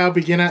 on to our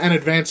beginner and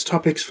advanced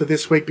topics for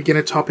this week.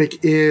 Beginner topic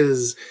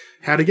is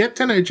how to get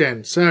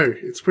TennoGen. So,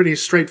 it's pretty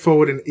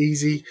straightforward and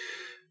easy.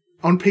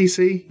 On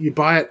PC, you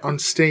buy it on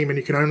Steam, and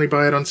you can only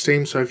buy it on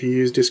Steam, so if you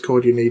use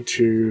Discord, you need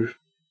to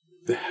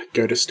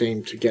go to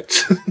Steam to get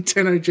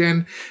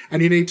TennoGen,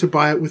 and you need to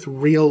buy it with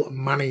real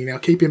money. Now,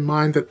 keep in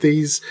mind that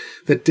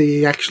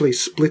DE actually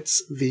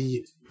splits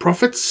the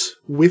profits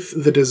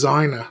with the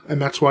designer,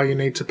 and that's why you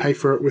need to pay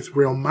for it with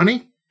real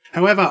money.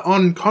 However,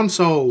 on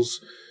consoles,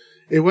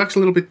 it works a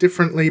little bit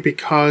differently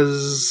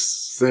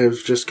because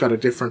they've just got a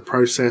different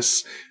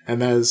process,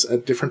 and there's a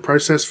different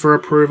process for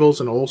approvals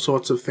and all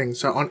sorts of things.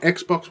 So on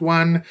Xbox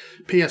One,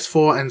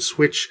 PS4 and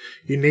Switch,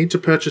 you need to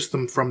purchase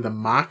them from the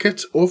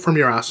market or from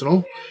your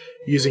arsenal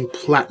using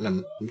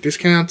Platinum.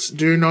 Discounts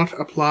do not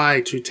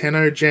apply to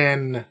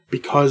TennoGen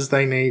because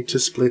they need to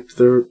split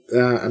the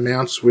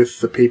amounts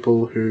with the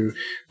people who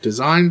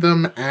designed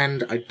them,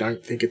 and I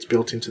don't think it's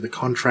built into the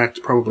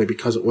contract, probably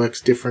because it works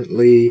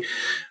differently.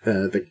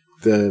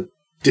 The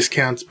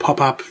discounts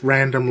pop up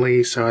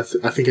randomly, so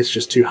I think it's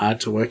just too hard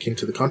to work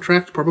into the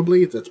contract,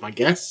 probably. That's my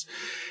guess.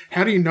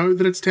 How do you know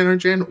that it's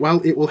TennoGen?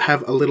 Well, it will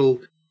have a little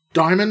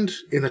diamond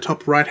in the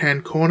top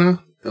right-hand corner,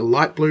 a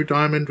light blue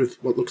diamond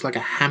with what looks like a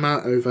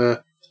hammer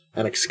over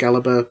an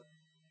Excalibur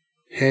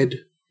head.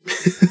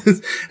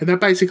 And that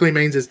basically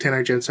means it's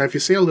TennoGen. So if you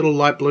see a little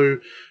light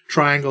blue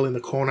triangle in the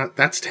corner,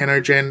 that's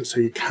TennoGen, so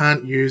you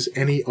can't use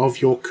any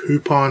of your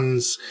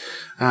coupons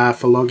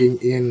for logging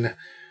in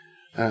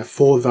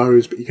for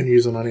those, but you can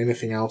use them on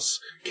anything else.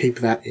 Keep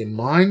that in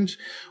mind.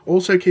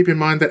 Also keep in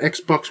mind that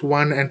Xbox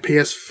One and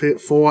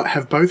PS4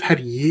 have both had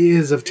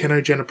years of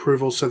TennoGen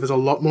approval, so there's a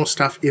lot more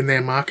stuff in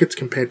their markets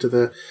compared to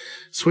the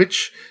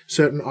Switch.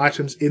 Certain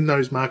items in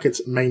those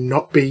markets may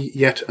not be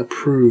yet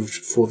approved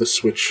for the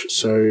Switch,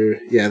 so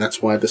yeah,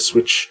 that's why the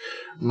Switch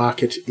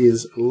market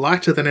is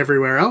lighter than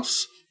everywhere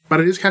else, but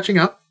it is catching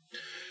up.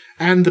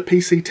 And the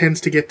PC tends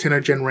to get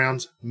TennoGen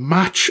rounds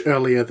much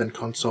earlier than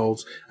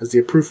consoles, as the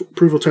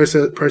approval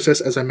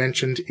process, as I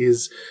mentioned,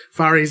 is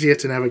far easier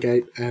to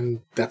navigate,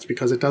 and that's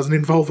because it doesn't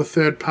involve a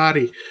third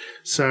party.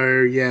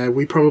 So, yeah,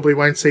 we probably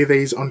won't see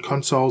these on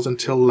consoles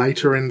until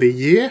later in the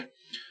year.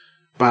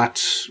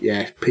 But,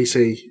 yeah,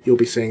 PC, you'll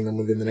be seeing them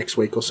within the next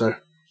week or so.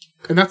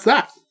 And that's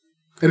that.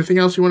 Anything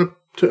else you want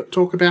to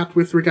talk about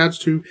with regards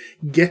to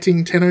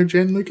getting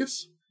TennoGen,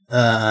 Lucas?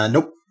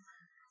 Nope.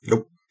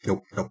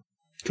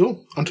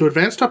 Cool. On to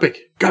advanced topic.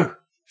 Go!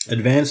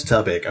 Advanced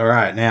topic. All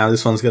right. Now,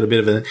 this one's got a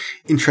bit of an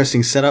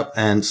interesting setup,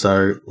 and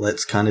so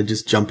let's kind of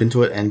just jump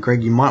into it. And,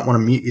 Greg, you might want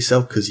to mute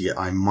yourself because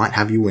I might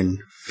have you in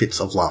fits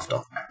of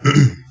laughter.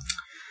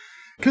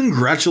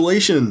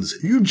 Congratulations!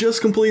 You just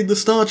completed the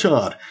star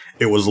chart.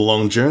 It was a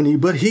long journey,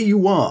 but here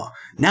you are.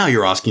 Now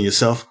you're asking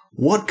yourself,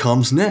 what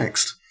comes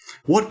next?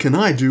 What can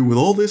I do with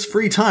all this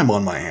free time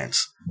on my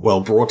hands?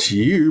 Well, brought to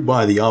you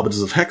by the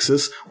Arbiters of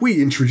Hexus,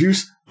 we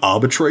introduce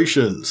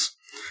arbitrations.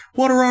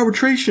 What are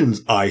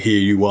arbitrations, I hear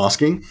you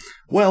asking?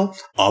 Well,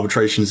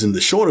 arbitrations in the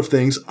short of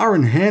things are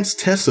enhanced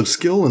tests of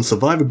skill and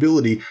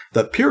survivability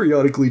that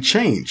periodically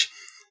change.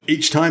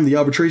 Each time the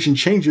arbitration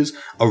changes,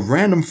 a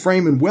random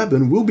frame and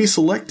weapon will be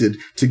selected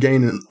to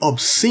gain an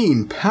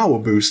obscene power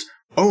boost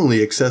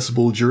only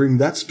accessible during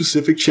that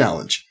specific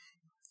challenge.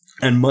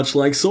 And much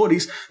like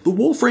sorties, the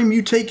warframe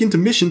you take into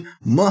mission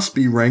must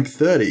be rank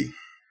 30.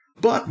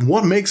 But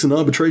what makes an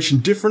arbitration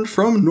different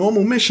from a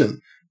normal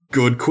mission?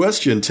 Good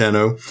question,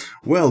 Tenno.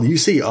 Well, you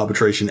see,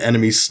 arbitration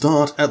enemies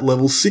start at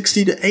level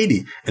 60 to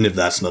 80, and if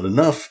that's not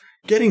enough,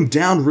 getting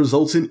down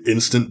results in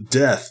instant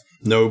death,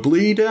 no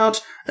bleed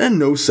out, and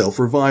no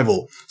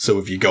self-revival. So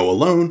if you go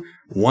alone,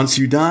 once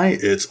you die,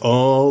 it's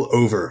all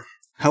over.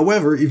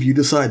 However, if you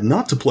decide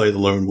not to play the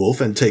lone wolf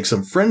and take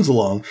some friends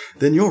along,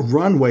 then your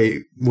run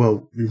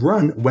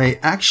may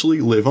actually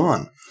live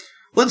on.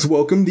 Let's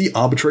welcome the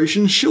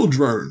arbitration shield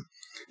drone.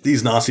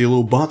 These nasty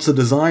little bots are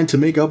designed to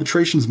make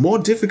arbitrations more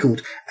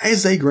difficult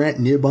as they grant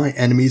nearby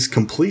enemies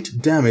complete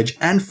damage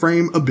and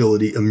frame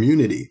ability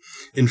immunity.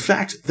 In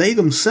fact, they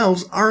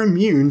themselves are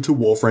immune to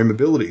Warframe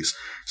abilities,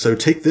 so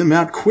take them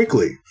out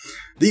quickly.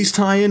 These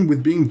tie in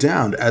with being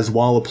downed, as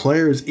while a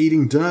player is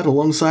eating dirt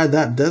alongside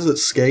that desert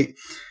skate,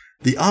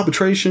 the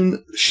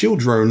arbitration shield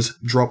drones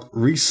drop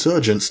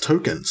resurgence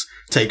tokens.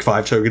 Take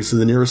 5 tokens to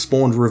the nearest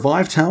spawned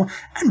revive tower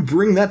and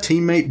bring that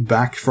teammate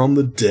back from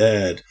the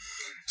dead.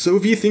 So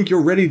if you think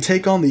you're ready to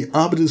take on the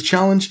Arbiter's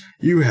challenge,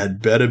 you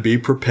had better be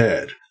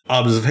prepared.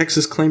 Arbiters of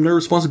Hexus claim no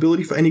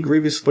responsibility for any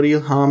grievous bodily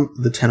harm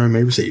the Tenno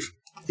may receive.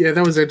 Yeah,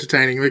 that was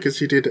entertaining because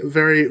you did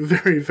very,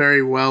 very,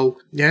 very well.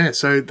 Yeah,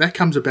 so that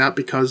comes about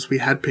because we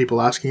had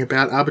people asking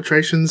about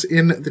arbitrations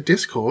in the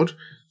Discord.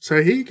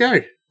 So here you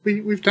go.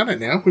 We've done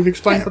it now. We've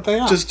explained what they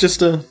are.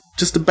 Just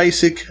a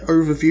basic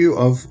overview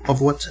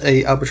of what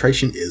a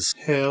arbitration is.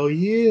 Hell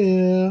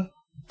yeah.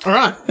 All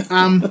right.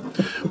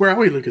 Where are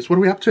we, Lucas? What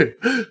are we up to?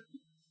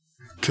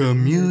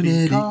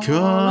 Community call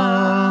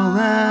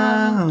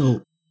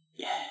out.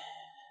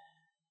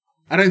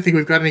 I don't think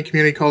we've got any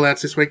community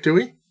call-outs this week, do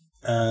we?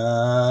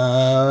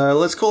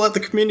 Let's call out the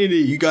community.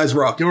 You guys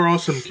rock. You're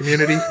awesome,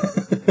 community.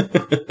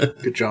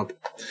 Good job.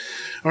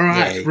 All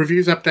right, Yay.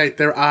 Reviews update.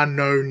 There are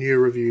no new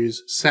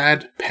reviews.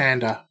 Sad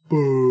panda.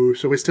 Boo.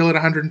 So we're still at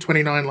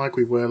 129 like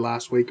we were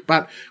last week,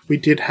 but we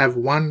did have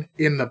one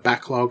in the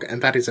backlog, and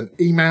that is an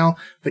email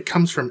that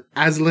comes from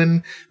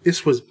Aslan.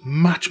 This was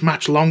much,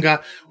 much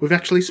longer. We've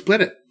actually split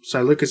it.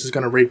 So Lucas is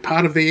going to read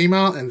part of the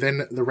email, and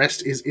then the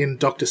rest is in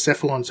Dr.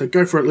 Cephalon. So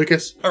go for it,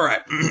 Lucas. All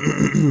right.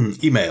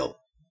 Email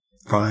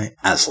by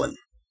Aslan.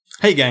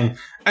 Hey gang,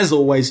 as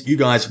always, you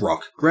guys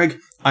rock. Greg,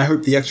 I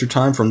hope the extra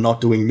time from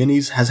not doing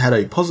minis has had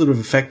a positive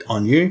effect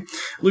on you.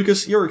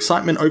 Lucas, your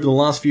excitement over the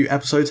last few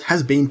episodes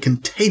has been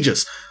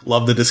contagious.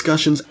 Love the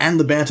discussions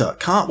and the banter.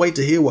 Can't wait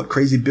to hear what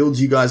crazy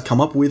builds you guys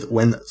come up with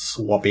when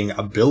swapping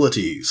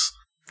abilities.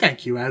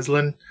 Thank you,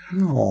 Aslan.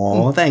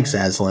 Aw, thanks,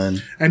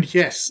 Aslan. And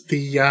yes,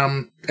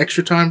 the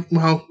extra time,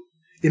 well,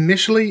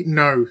 initially,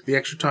 no, the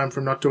extra time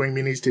from not doing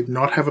minis did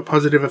not have a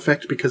positive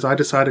effect because I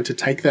decided to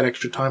take that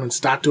extra time and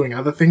start doing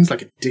other things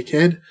like a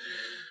dickhead.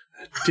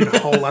 I did a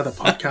whole other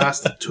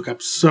podcast that took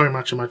up so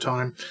much of my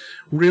time.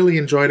 Really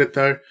enjoyed it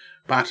though,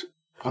 but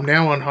I'm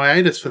now on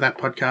hiatus for that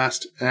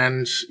podcast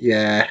and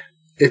yeah,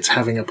 it's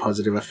having a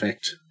positive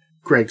effect.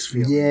 Greg's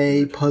feeling.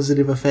 Yay,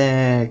 positive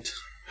effect.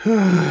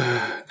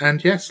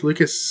 And yes,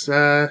 Lucas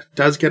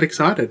does get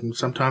excited and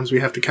sometimes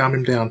we have to calm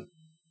him down.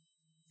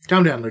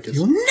 Calm down, Lucas.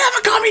 You'll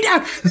never calm me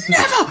down!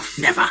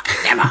 Never!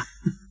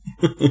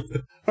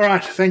 All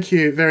right, thank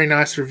you. Very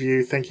nice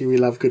review. Thank you. We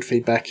love good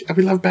feedback. And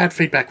we love bad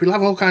feedback. We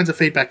love all kinds of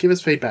feedback. Give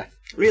us feedback.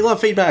 We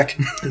love feedback.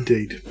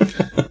 Indeed.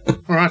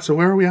 All right, so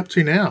where are we up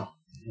to now?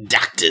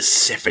 Dr.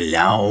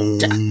 Cephalon.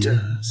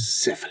 Dr.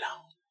 Cephalon.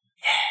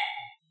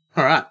 Yeah.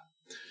 All right.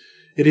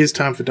 It is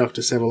time for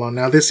Dr. Cephalon.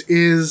 Now, this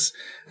is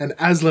an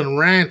Aslan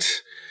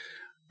rant.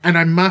 And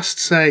I must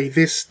say,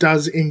 this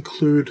does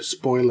include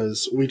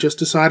spoilers. We just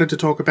decided to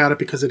talk about it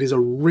because it is a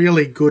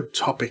really good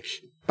topic.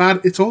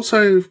 But it's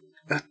also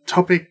a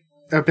topic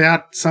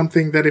about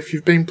something that if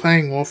you've been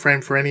playing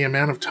Warframe for any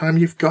amount of time,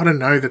 you've got to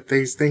know that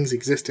these things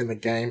exist in the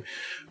game.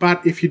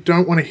 But if you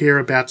don't want to hear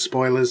about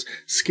spoilers,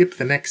 skip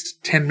the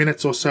next 10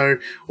 minutes or so,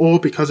 or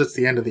because it's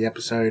the end of the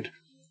episode,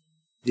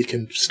 you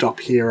can stop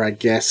here, I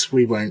guess.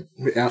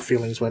 Our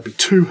feelings won't be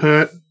too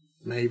hurt.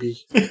 Maybe.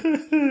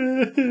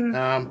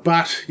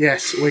 But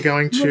yes, we're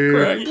going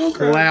to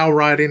plow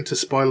right into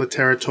spoiler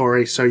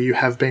territory, so you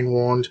have been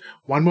warned.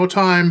 One more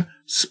time,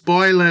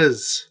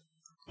 spoilers.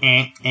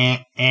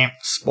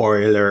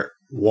 Spoiler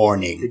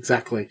warning.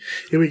 Exactly.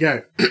 Here we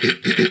go.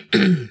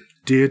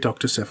 Dear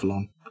Dr.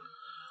 Cephalon,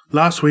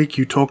 last week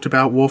you talked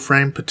about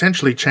Warframe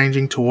potentially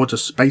changing towards a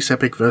space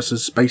epic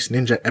versus space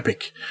ninja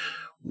epic.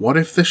 What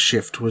if the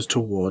shift was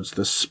towards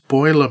the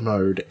spoiler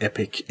mode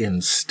epic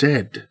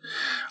instead?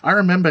 I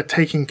remember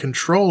taking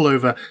control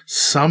over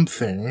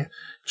something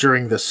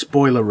during the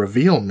spoiler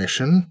reveal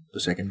mission, the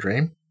second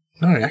dream.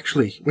 No,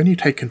 actually, when you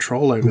take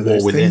control over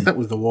those things, that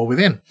was the War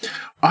Within.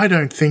 I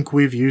don't think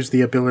we've used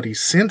the ability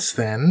since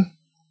then,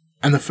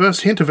 and the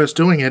first hint of us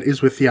doing it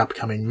is with the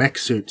upcoming mech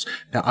suits.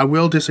 Now, I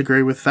will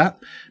disagree with that,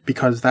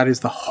 because that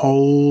is the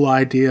whole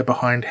idea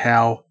behind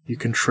how you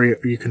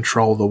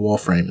control the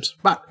Warframes.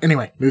 But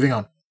anyway, moving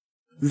on.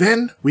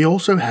 Then we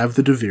also have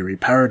the Duviri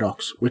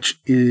paradox,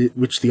 which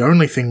the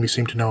only thing we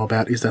seem to know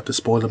about is that the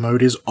spoiler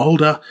mode is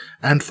older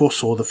and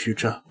foresaw the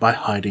future by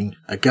hiding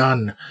a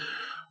gun.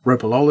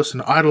 Ropalolis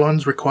and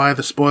Eidolons require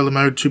the spoiler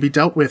mode to be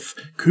dealt with.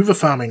 Kuva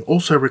farming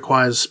also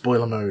requires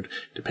spoiler mode,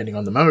 depending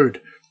on the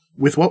mode.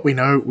 With what we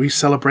know, we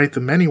celebrate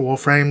the many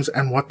Warframes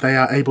and what they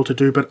are able to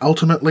do, but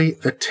ultimately,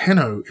 the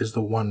Tenno is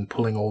the one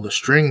pulling all the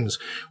strings.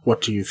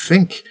 What do you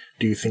think?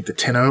 Do you think the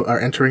Tenno are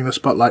entering the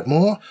spotlight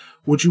more?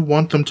 Would you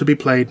want them to be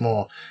played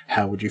more?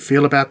 How would you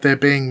feel about there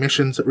being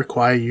missions that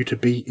require you to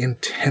be in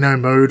Tenno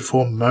mode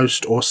for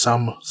most or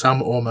some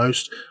or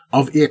most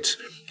of it?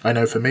 I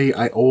know for me,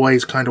 I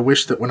always kind of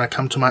wish that when I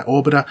come to my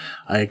orbiter,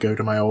 I go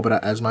to my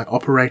orbiter as my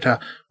operator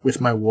with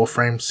my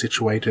warframe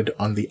situated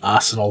on the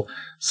arsenal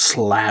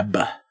slab.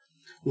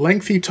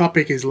 Lengthy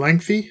topic is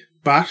lengthy,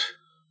 but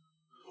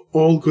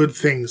all good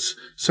things.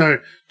 So,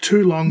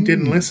 too long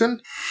didn't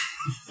listen.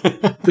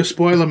 The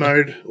spoiler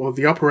mode, or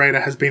the operator,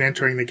 has been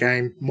entering the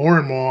game more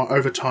and more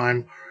over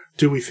time.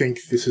 Do we think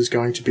this is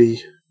going to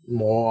be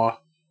more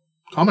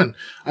common?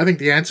 I think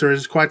the answer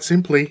is quite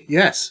simply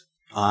yes.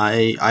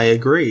 I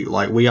agree.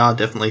 Like, we are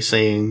definitely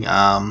seeing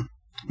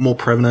more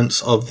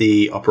prevalence of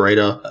the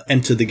operator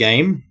enter the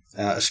game,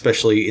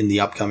 especially in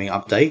the upcoming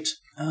update.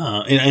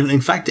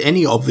 In fact,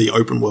 any of the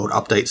open world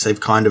updates, they've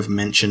kind of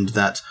mentioned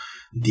that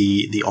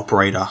the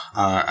operator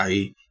are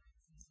a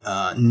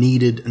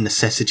needed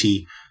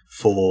necessity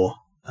for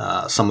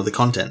some of the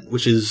content,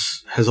 which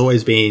has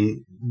always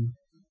been,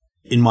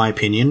 in my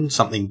opinion,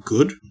 something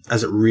good,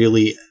 as it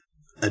really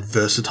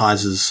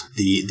adversitizes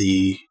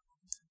the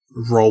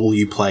role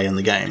you play in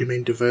the game. You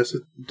mean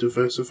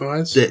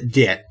diversifies?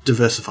 Yeah,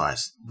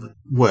 diversifies.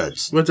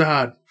 Words. Words are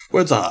hard.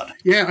 Words are hard.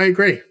 Yeah, I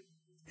agree.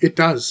 It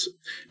does.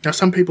 Now,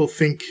 some people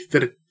think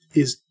that it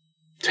is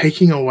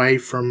taking away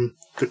from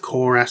the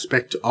core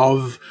aspect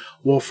of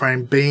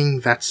Warframe being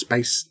that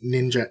Space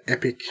Ninja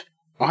epic.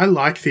 I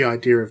like the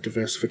idea of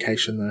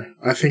diversification, though.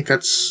 I think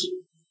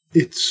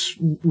it's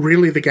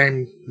really the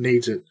game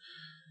needs it.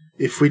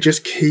 If we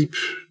just keep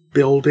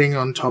building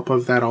on top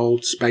of that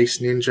old Space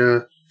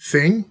Ninja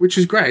thing, which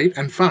is great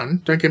and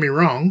fun, don't get me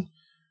wrong,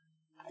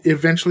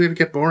 eventually it'll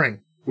get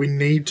boring. We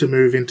need to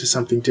move into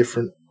something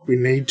different. We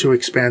need to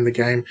expand the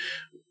game.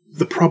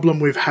 The problem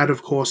we've had,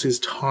 of course, is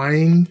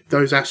tying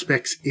those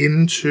aspects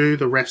into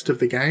the rest of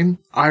the game.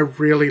 I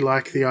really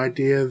like the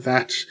idea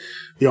that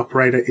the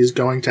operator is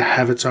going to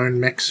have its own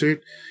mech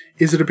suit.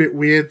 Is it a bit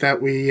weird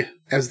that we,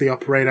 as the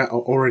operator,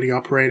 are already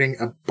operating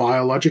a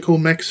biological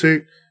mech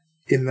suit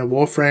in the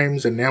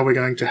Warframes, and now we're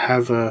going to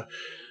have a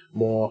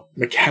more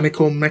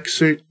mechanical mech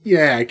suit?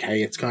 Yeah,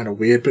 okay, it's kind of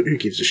weird, but who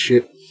gives a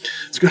shit?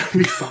 It's going to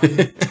be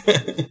fun.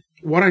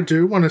 What I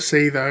do want to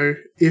see, though,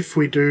 if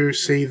we do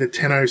see the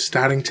Tenno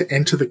starting to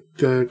enter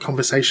the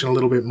conversation a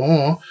little bit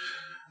more,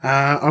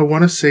 I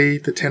want to see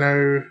the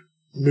Tenno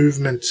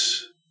movement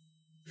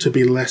to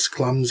be less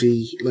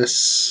clumsy,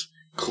 less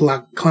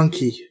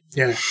clunky.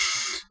 Yeah.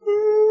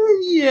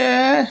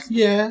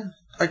 Yeah.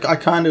 I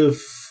kind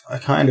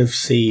of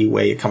see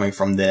where you're coming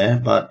from there,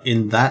 but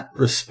in that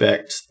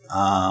respect,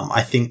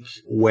 I think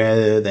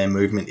where their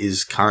movement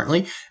is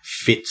currently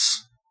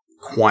fits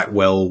quite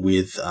well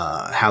with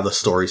how the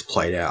story's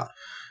played out,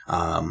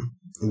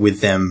 with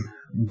them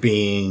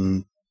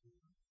being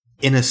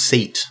in a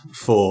seat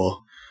for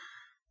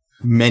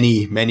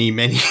many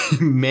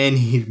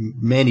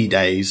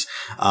days.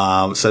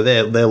 So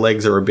their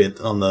legs are a bit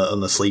on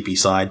the sleepy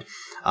side.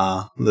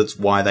 That's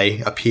why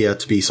they appear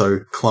to be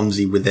so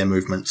clumsy with their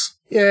movements.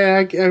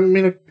 Yeah, I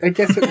mean, I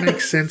guess it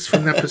makes sense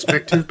from that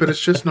perspective, but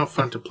it's just not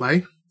fun to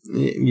play.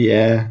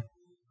 Yeah.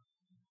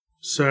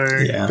 So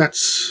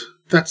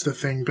that's the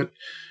thing. But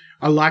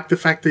I like the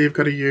fact that you've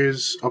got to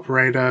use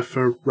Operator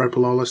for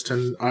Ropalolist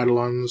and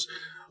Eidolons.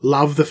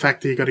 Love the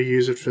fact that you've got to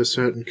use it for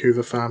certain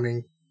Kuva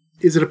farming.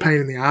 Is it a pain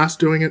in the ass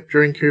doing it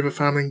during Kuva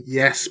farming?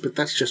 Yes, but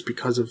that's just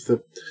because of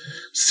the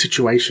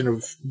situation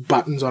of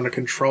buttons on a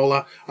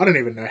controller. I don't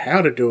even know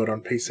how to do it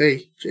on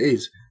PC.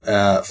 Jeez.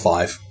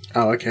 5.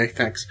 Oh, okay,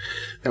 thanks.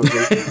 That was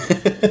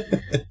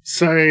easy.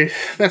 So,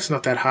 that's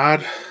not that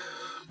hard.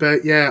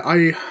 But yeah,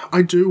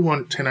 I do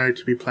want Tenno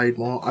to be played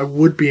more. I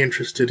would be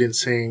interested in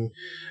seeing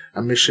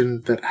a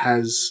mission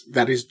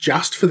that is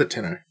just for the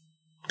Tenno.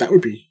 That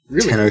would be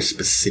really Tenno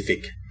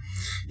specific.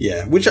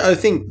 Yeah, which I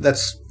think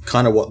that's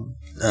kind of what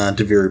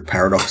Deviru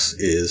Paradox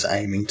is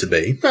aiming to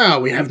be.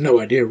 Well, we have no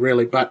idea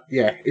really, but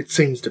yeah, it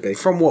seems to be.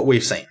 From what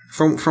we've seen.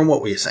 From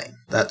what we've seen.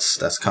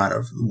 That's kind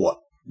of what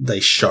they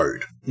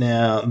showed.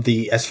 Now,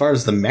 as far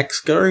as the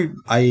mechs go,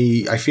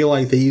 I feel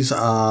like these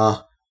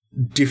are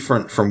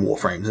different from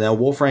Warframes. Now,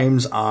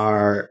 Warframes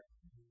are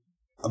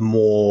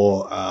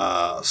more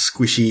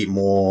squishy,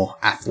 more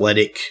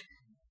athletic.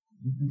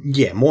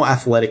 Yeah, more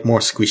athletic, more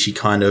squishy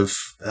kind of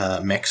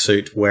mech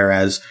suit,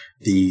 whereas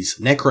these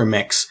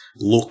necromechs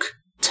look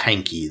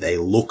tanky. They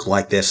look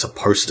like they're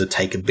supposed to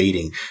take a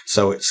beating.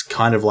 So it's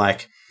kind of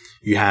like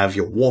you have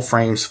your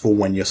Warframes for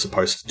when you're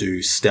supposed to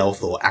do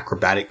stealth or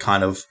acrobatic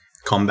kind of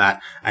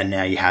combat, and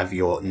now you have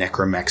your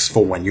necromechs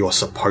for when you're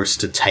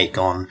supposed to take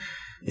on,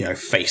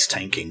 face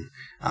tanking,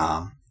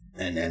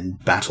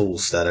 and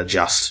battles that are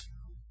just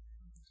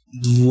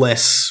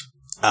less,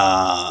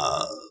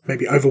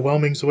 maybe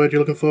overwhelming is the word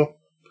you're looking for.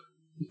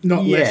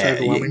 Not less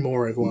overwhelming,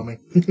 more overwhelming.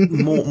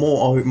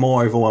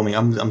 more overwhelming.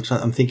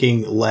 I'm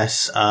thinking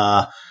less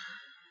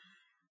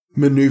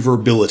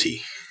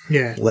maneuverability.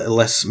 Yeah.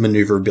 Less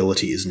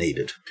maneuverability is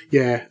needed.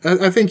 Yeah,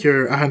 I think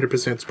you're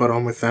 100% spot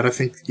on with that. I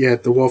think, the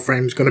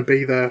Warframe's going to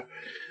be the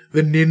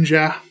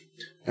ninja,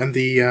 and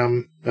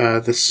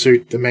the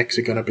suit, the mechs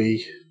are going to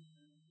be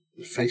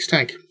Face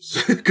tank.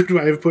 Good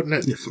way of putting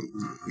it.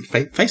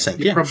 Face tank,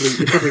 yeah.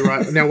 You're probably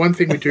right. Now, one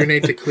thing we do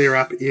need to clear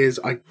up is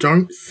I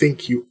don't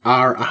think you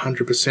are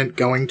 100%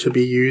 going to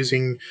be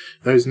using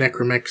those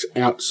necromechs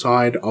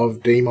outside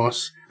of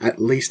Deimos,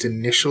 at least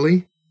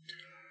initially.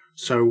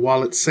 So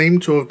while it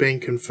seemed to have been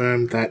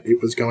confirmed that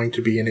it was going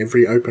to be in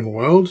every open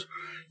world,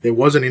 there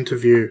was an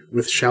interview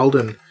with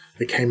Sheldon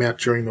that came out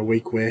during the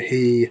week where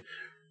he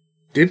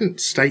didn't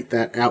state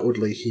that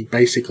outwardly. He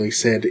basically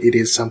said it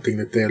is something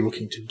that they're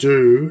looking to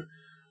do,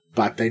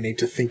 but they need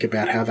to think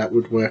about how that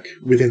would work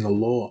within the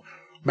lore.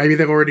 Maybe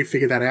they've already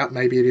figured that out.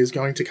 Maybe it is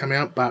going to come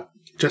out, but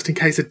just in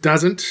case it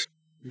doesn't,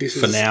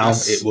 For now,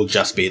 it will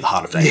just be the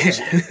Heart of Deimos.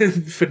 Yeah.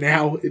 For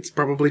now, it's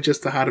probably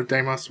just the Heart of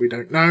Deimos. We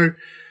don't know.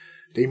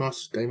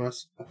 Deimos.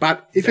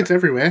 But if it's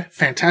everywhere,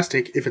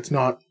 fantastic. If it's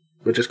not,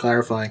 we're just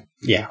clarifying.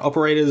 Yeah,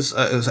 operators,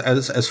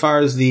 as far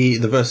as the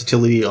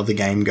versatility of the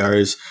game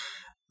goes,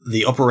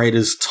 the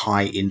operators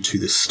tie into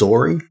the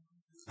story,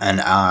 and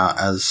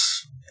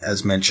as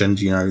mentioned,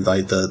 you know,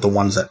 the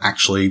ones that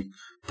actually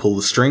pull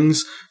the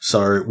strings.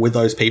 So with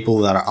those people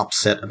that are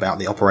upset about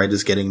the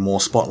operators getting more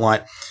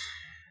spotlight,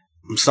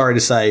 I'm sorry to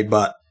say,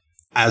 but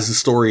as the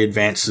story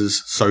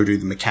advances, so do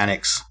the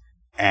mechanics,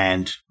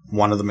 and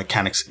one of the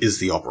mechanics is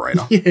the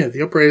operator. Yeah,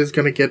 the operator's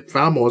going to get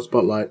far more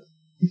spotlight.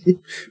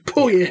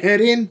 Pull your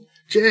head in.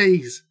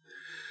 Jeez.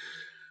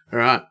 All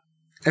right.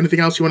 Anything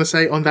else you want to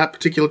say on that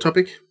particular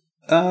topic?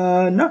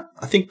 No.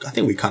 I think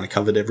we kind of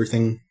covered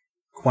everything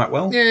quite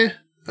well. Yeah.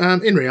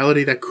 In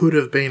reality, that could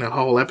have been a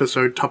whole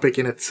episode topic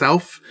in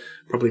itself.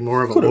 Probably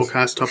more of a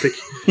Lorecast topic.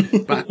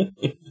 But,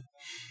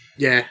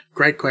 yeah,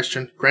 great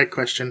question.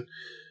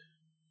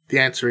 The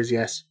answer is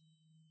yes.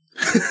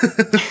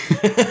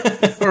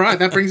 All right,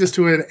 that brings us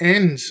to an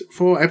end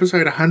for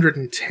episode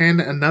 110,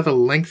 another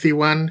lengthy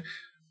one.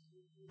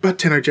 But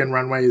TennoGen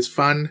Runway is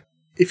fun.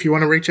 If you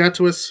want to reach out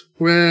to us,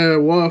 we're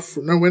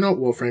not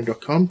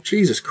Warframe.com.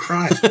 Jesus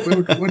Christ,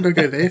 what did I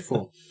go there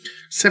for?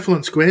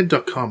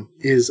 Cephalonsquared.com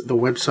is the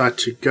website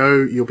to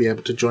go. You'll be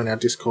able to join our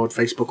Discord,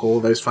 Facebook, all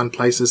those fun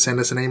places. Send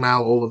us an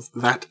email, all of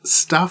that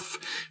stuff.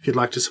 If you'd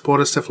like to support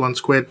us,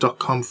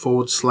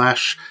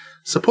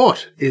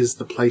 cephalonsquared.com/support is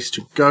the place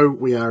to go.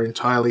 We are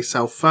entirely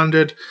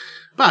self-funded,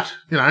 but,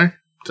 you know, it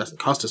doesn't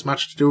cost us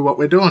much to do what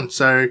we're doing,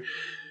 so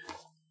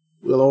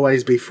we'll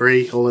always be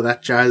free, all of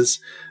that jazz.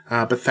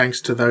 But thanks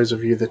to those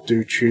of you that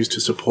do choose to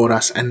support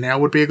us. And now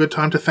would be a good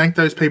time to thank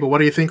those people. What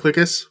do you think,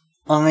 Lucas?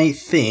 I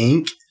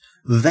think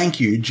thank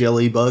you,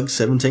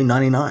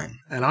 Jellybug1799.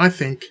 And I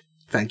think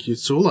thank you,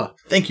 Sula.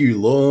 Thank you,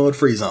 Lord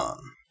Freezon.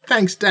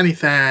 Thanks, Danny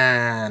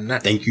Than.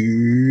 Thank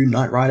you,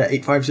 Knight Rider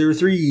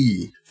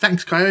 8503.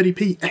 Thanks, Coyote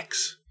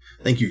PX.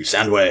 Thank you,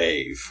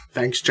 Soundwave.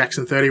 Thanks,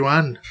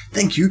 Jackson31.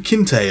 Thank you,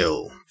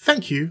 Kimtail.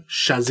 Thank you,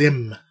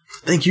 Shazim.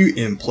 Thank you,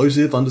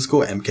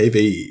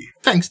 Implosive_MKV.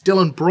 Thanks,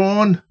 Dylan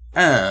Braun.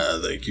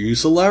 Thank you,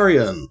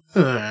 Solarian.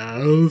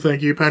 Oh,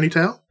 thank you,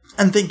 Ponytail.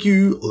 And thank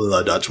you,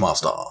 the Dutch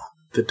Master.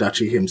 The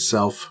Dutchy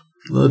himself.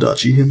 The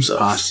Dutchy himself.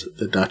 Pass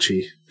the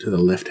Dutchy to the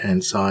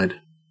left-hand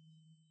side.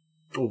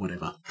 Or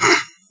whatever.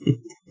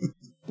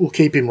 We'll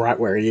keep him right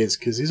where he is,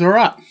 because he's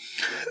alright.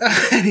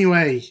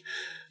 Anyway,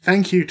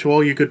 thank you to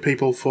all you good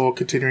people for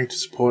continuing to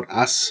support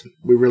us.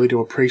 We really do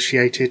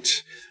appreciate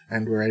it,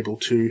 and we're able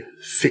to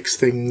fix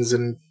things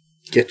and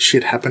get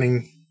shit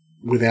happening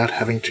without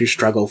having to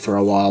struggle for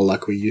a while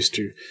like we used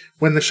to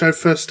when the show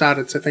first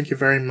started, so thank you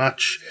very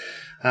much.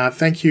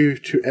 Thank you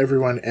to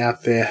everyone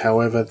out there,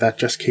 however, that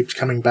just keeps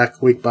coming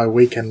back week by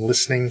week and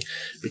listening,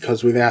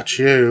 because without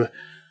you,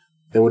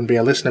 there wouldn't be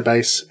a listener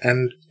base,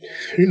 and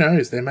who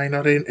knows, there may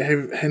not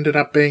have ended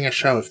up being a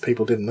show if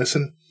people didn't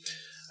listen.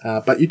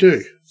 But you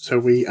do, so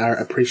we are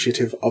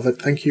appreciative of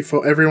it. Thank you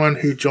for everyone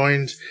who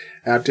joined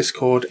our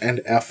Discord and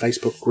our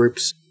Facebook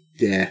groups.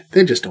 Yeah,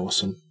 they're just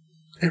awesome.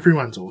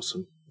 Everyone's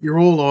awesome. You're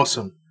all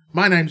awesome.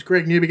 My name's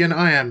Greg Newbegin.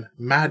 I am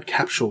Mad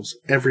Capsules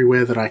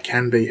everywhere that I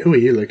can be. Who are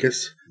you,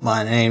 Lucas?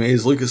 My name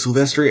is Lucas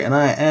Silvestri, and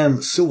I am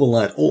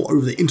Silverlight all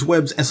over the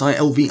interwebs,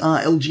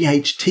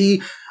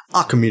 SILVRLGHT.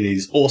 Our community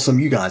is awesome.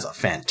 You guys are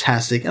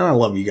fantastic, and I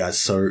love you guys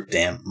so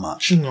damn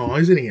much. Oh,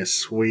 isn't he a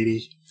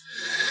sweetie?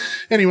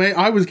 Anyway,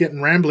 I was getting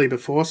rambly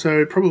before,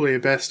 so probably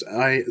best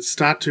I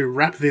start to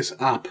wrap this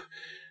up.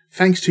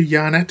 Thanks to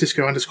Yarn at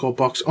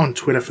Disco_Box on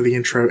Twitter for the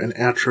intro and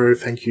outro.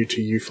 Thank you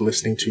to you for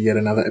listening to yet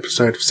another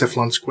episode of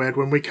Cephalon Squared.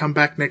 When we come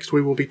back next,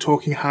 we will be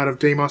talking Heart of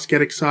Deimos.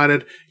 Get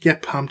excited,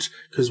 get pumped,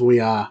 because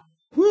we are.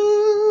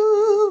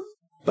 Woo!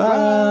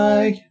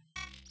 Bye!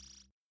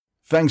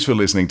 Thanks for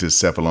listening to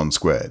Cephalon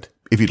Squared.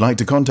 If you'd like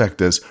to contact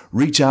us,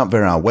 reach out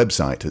via our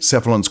website at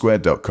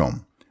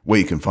cephalonsquared.com, where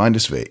you can find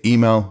us via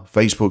email,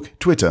 Facebook,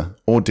 Twitter,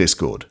 or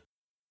Discord.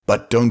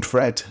 But don't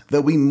fret,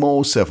 there'll be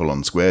more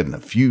Cephalon Squared in a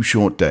few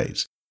short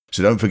days.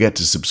 So don't forget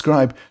to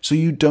subscribe so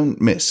you don't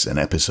miss an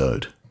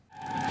episode.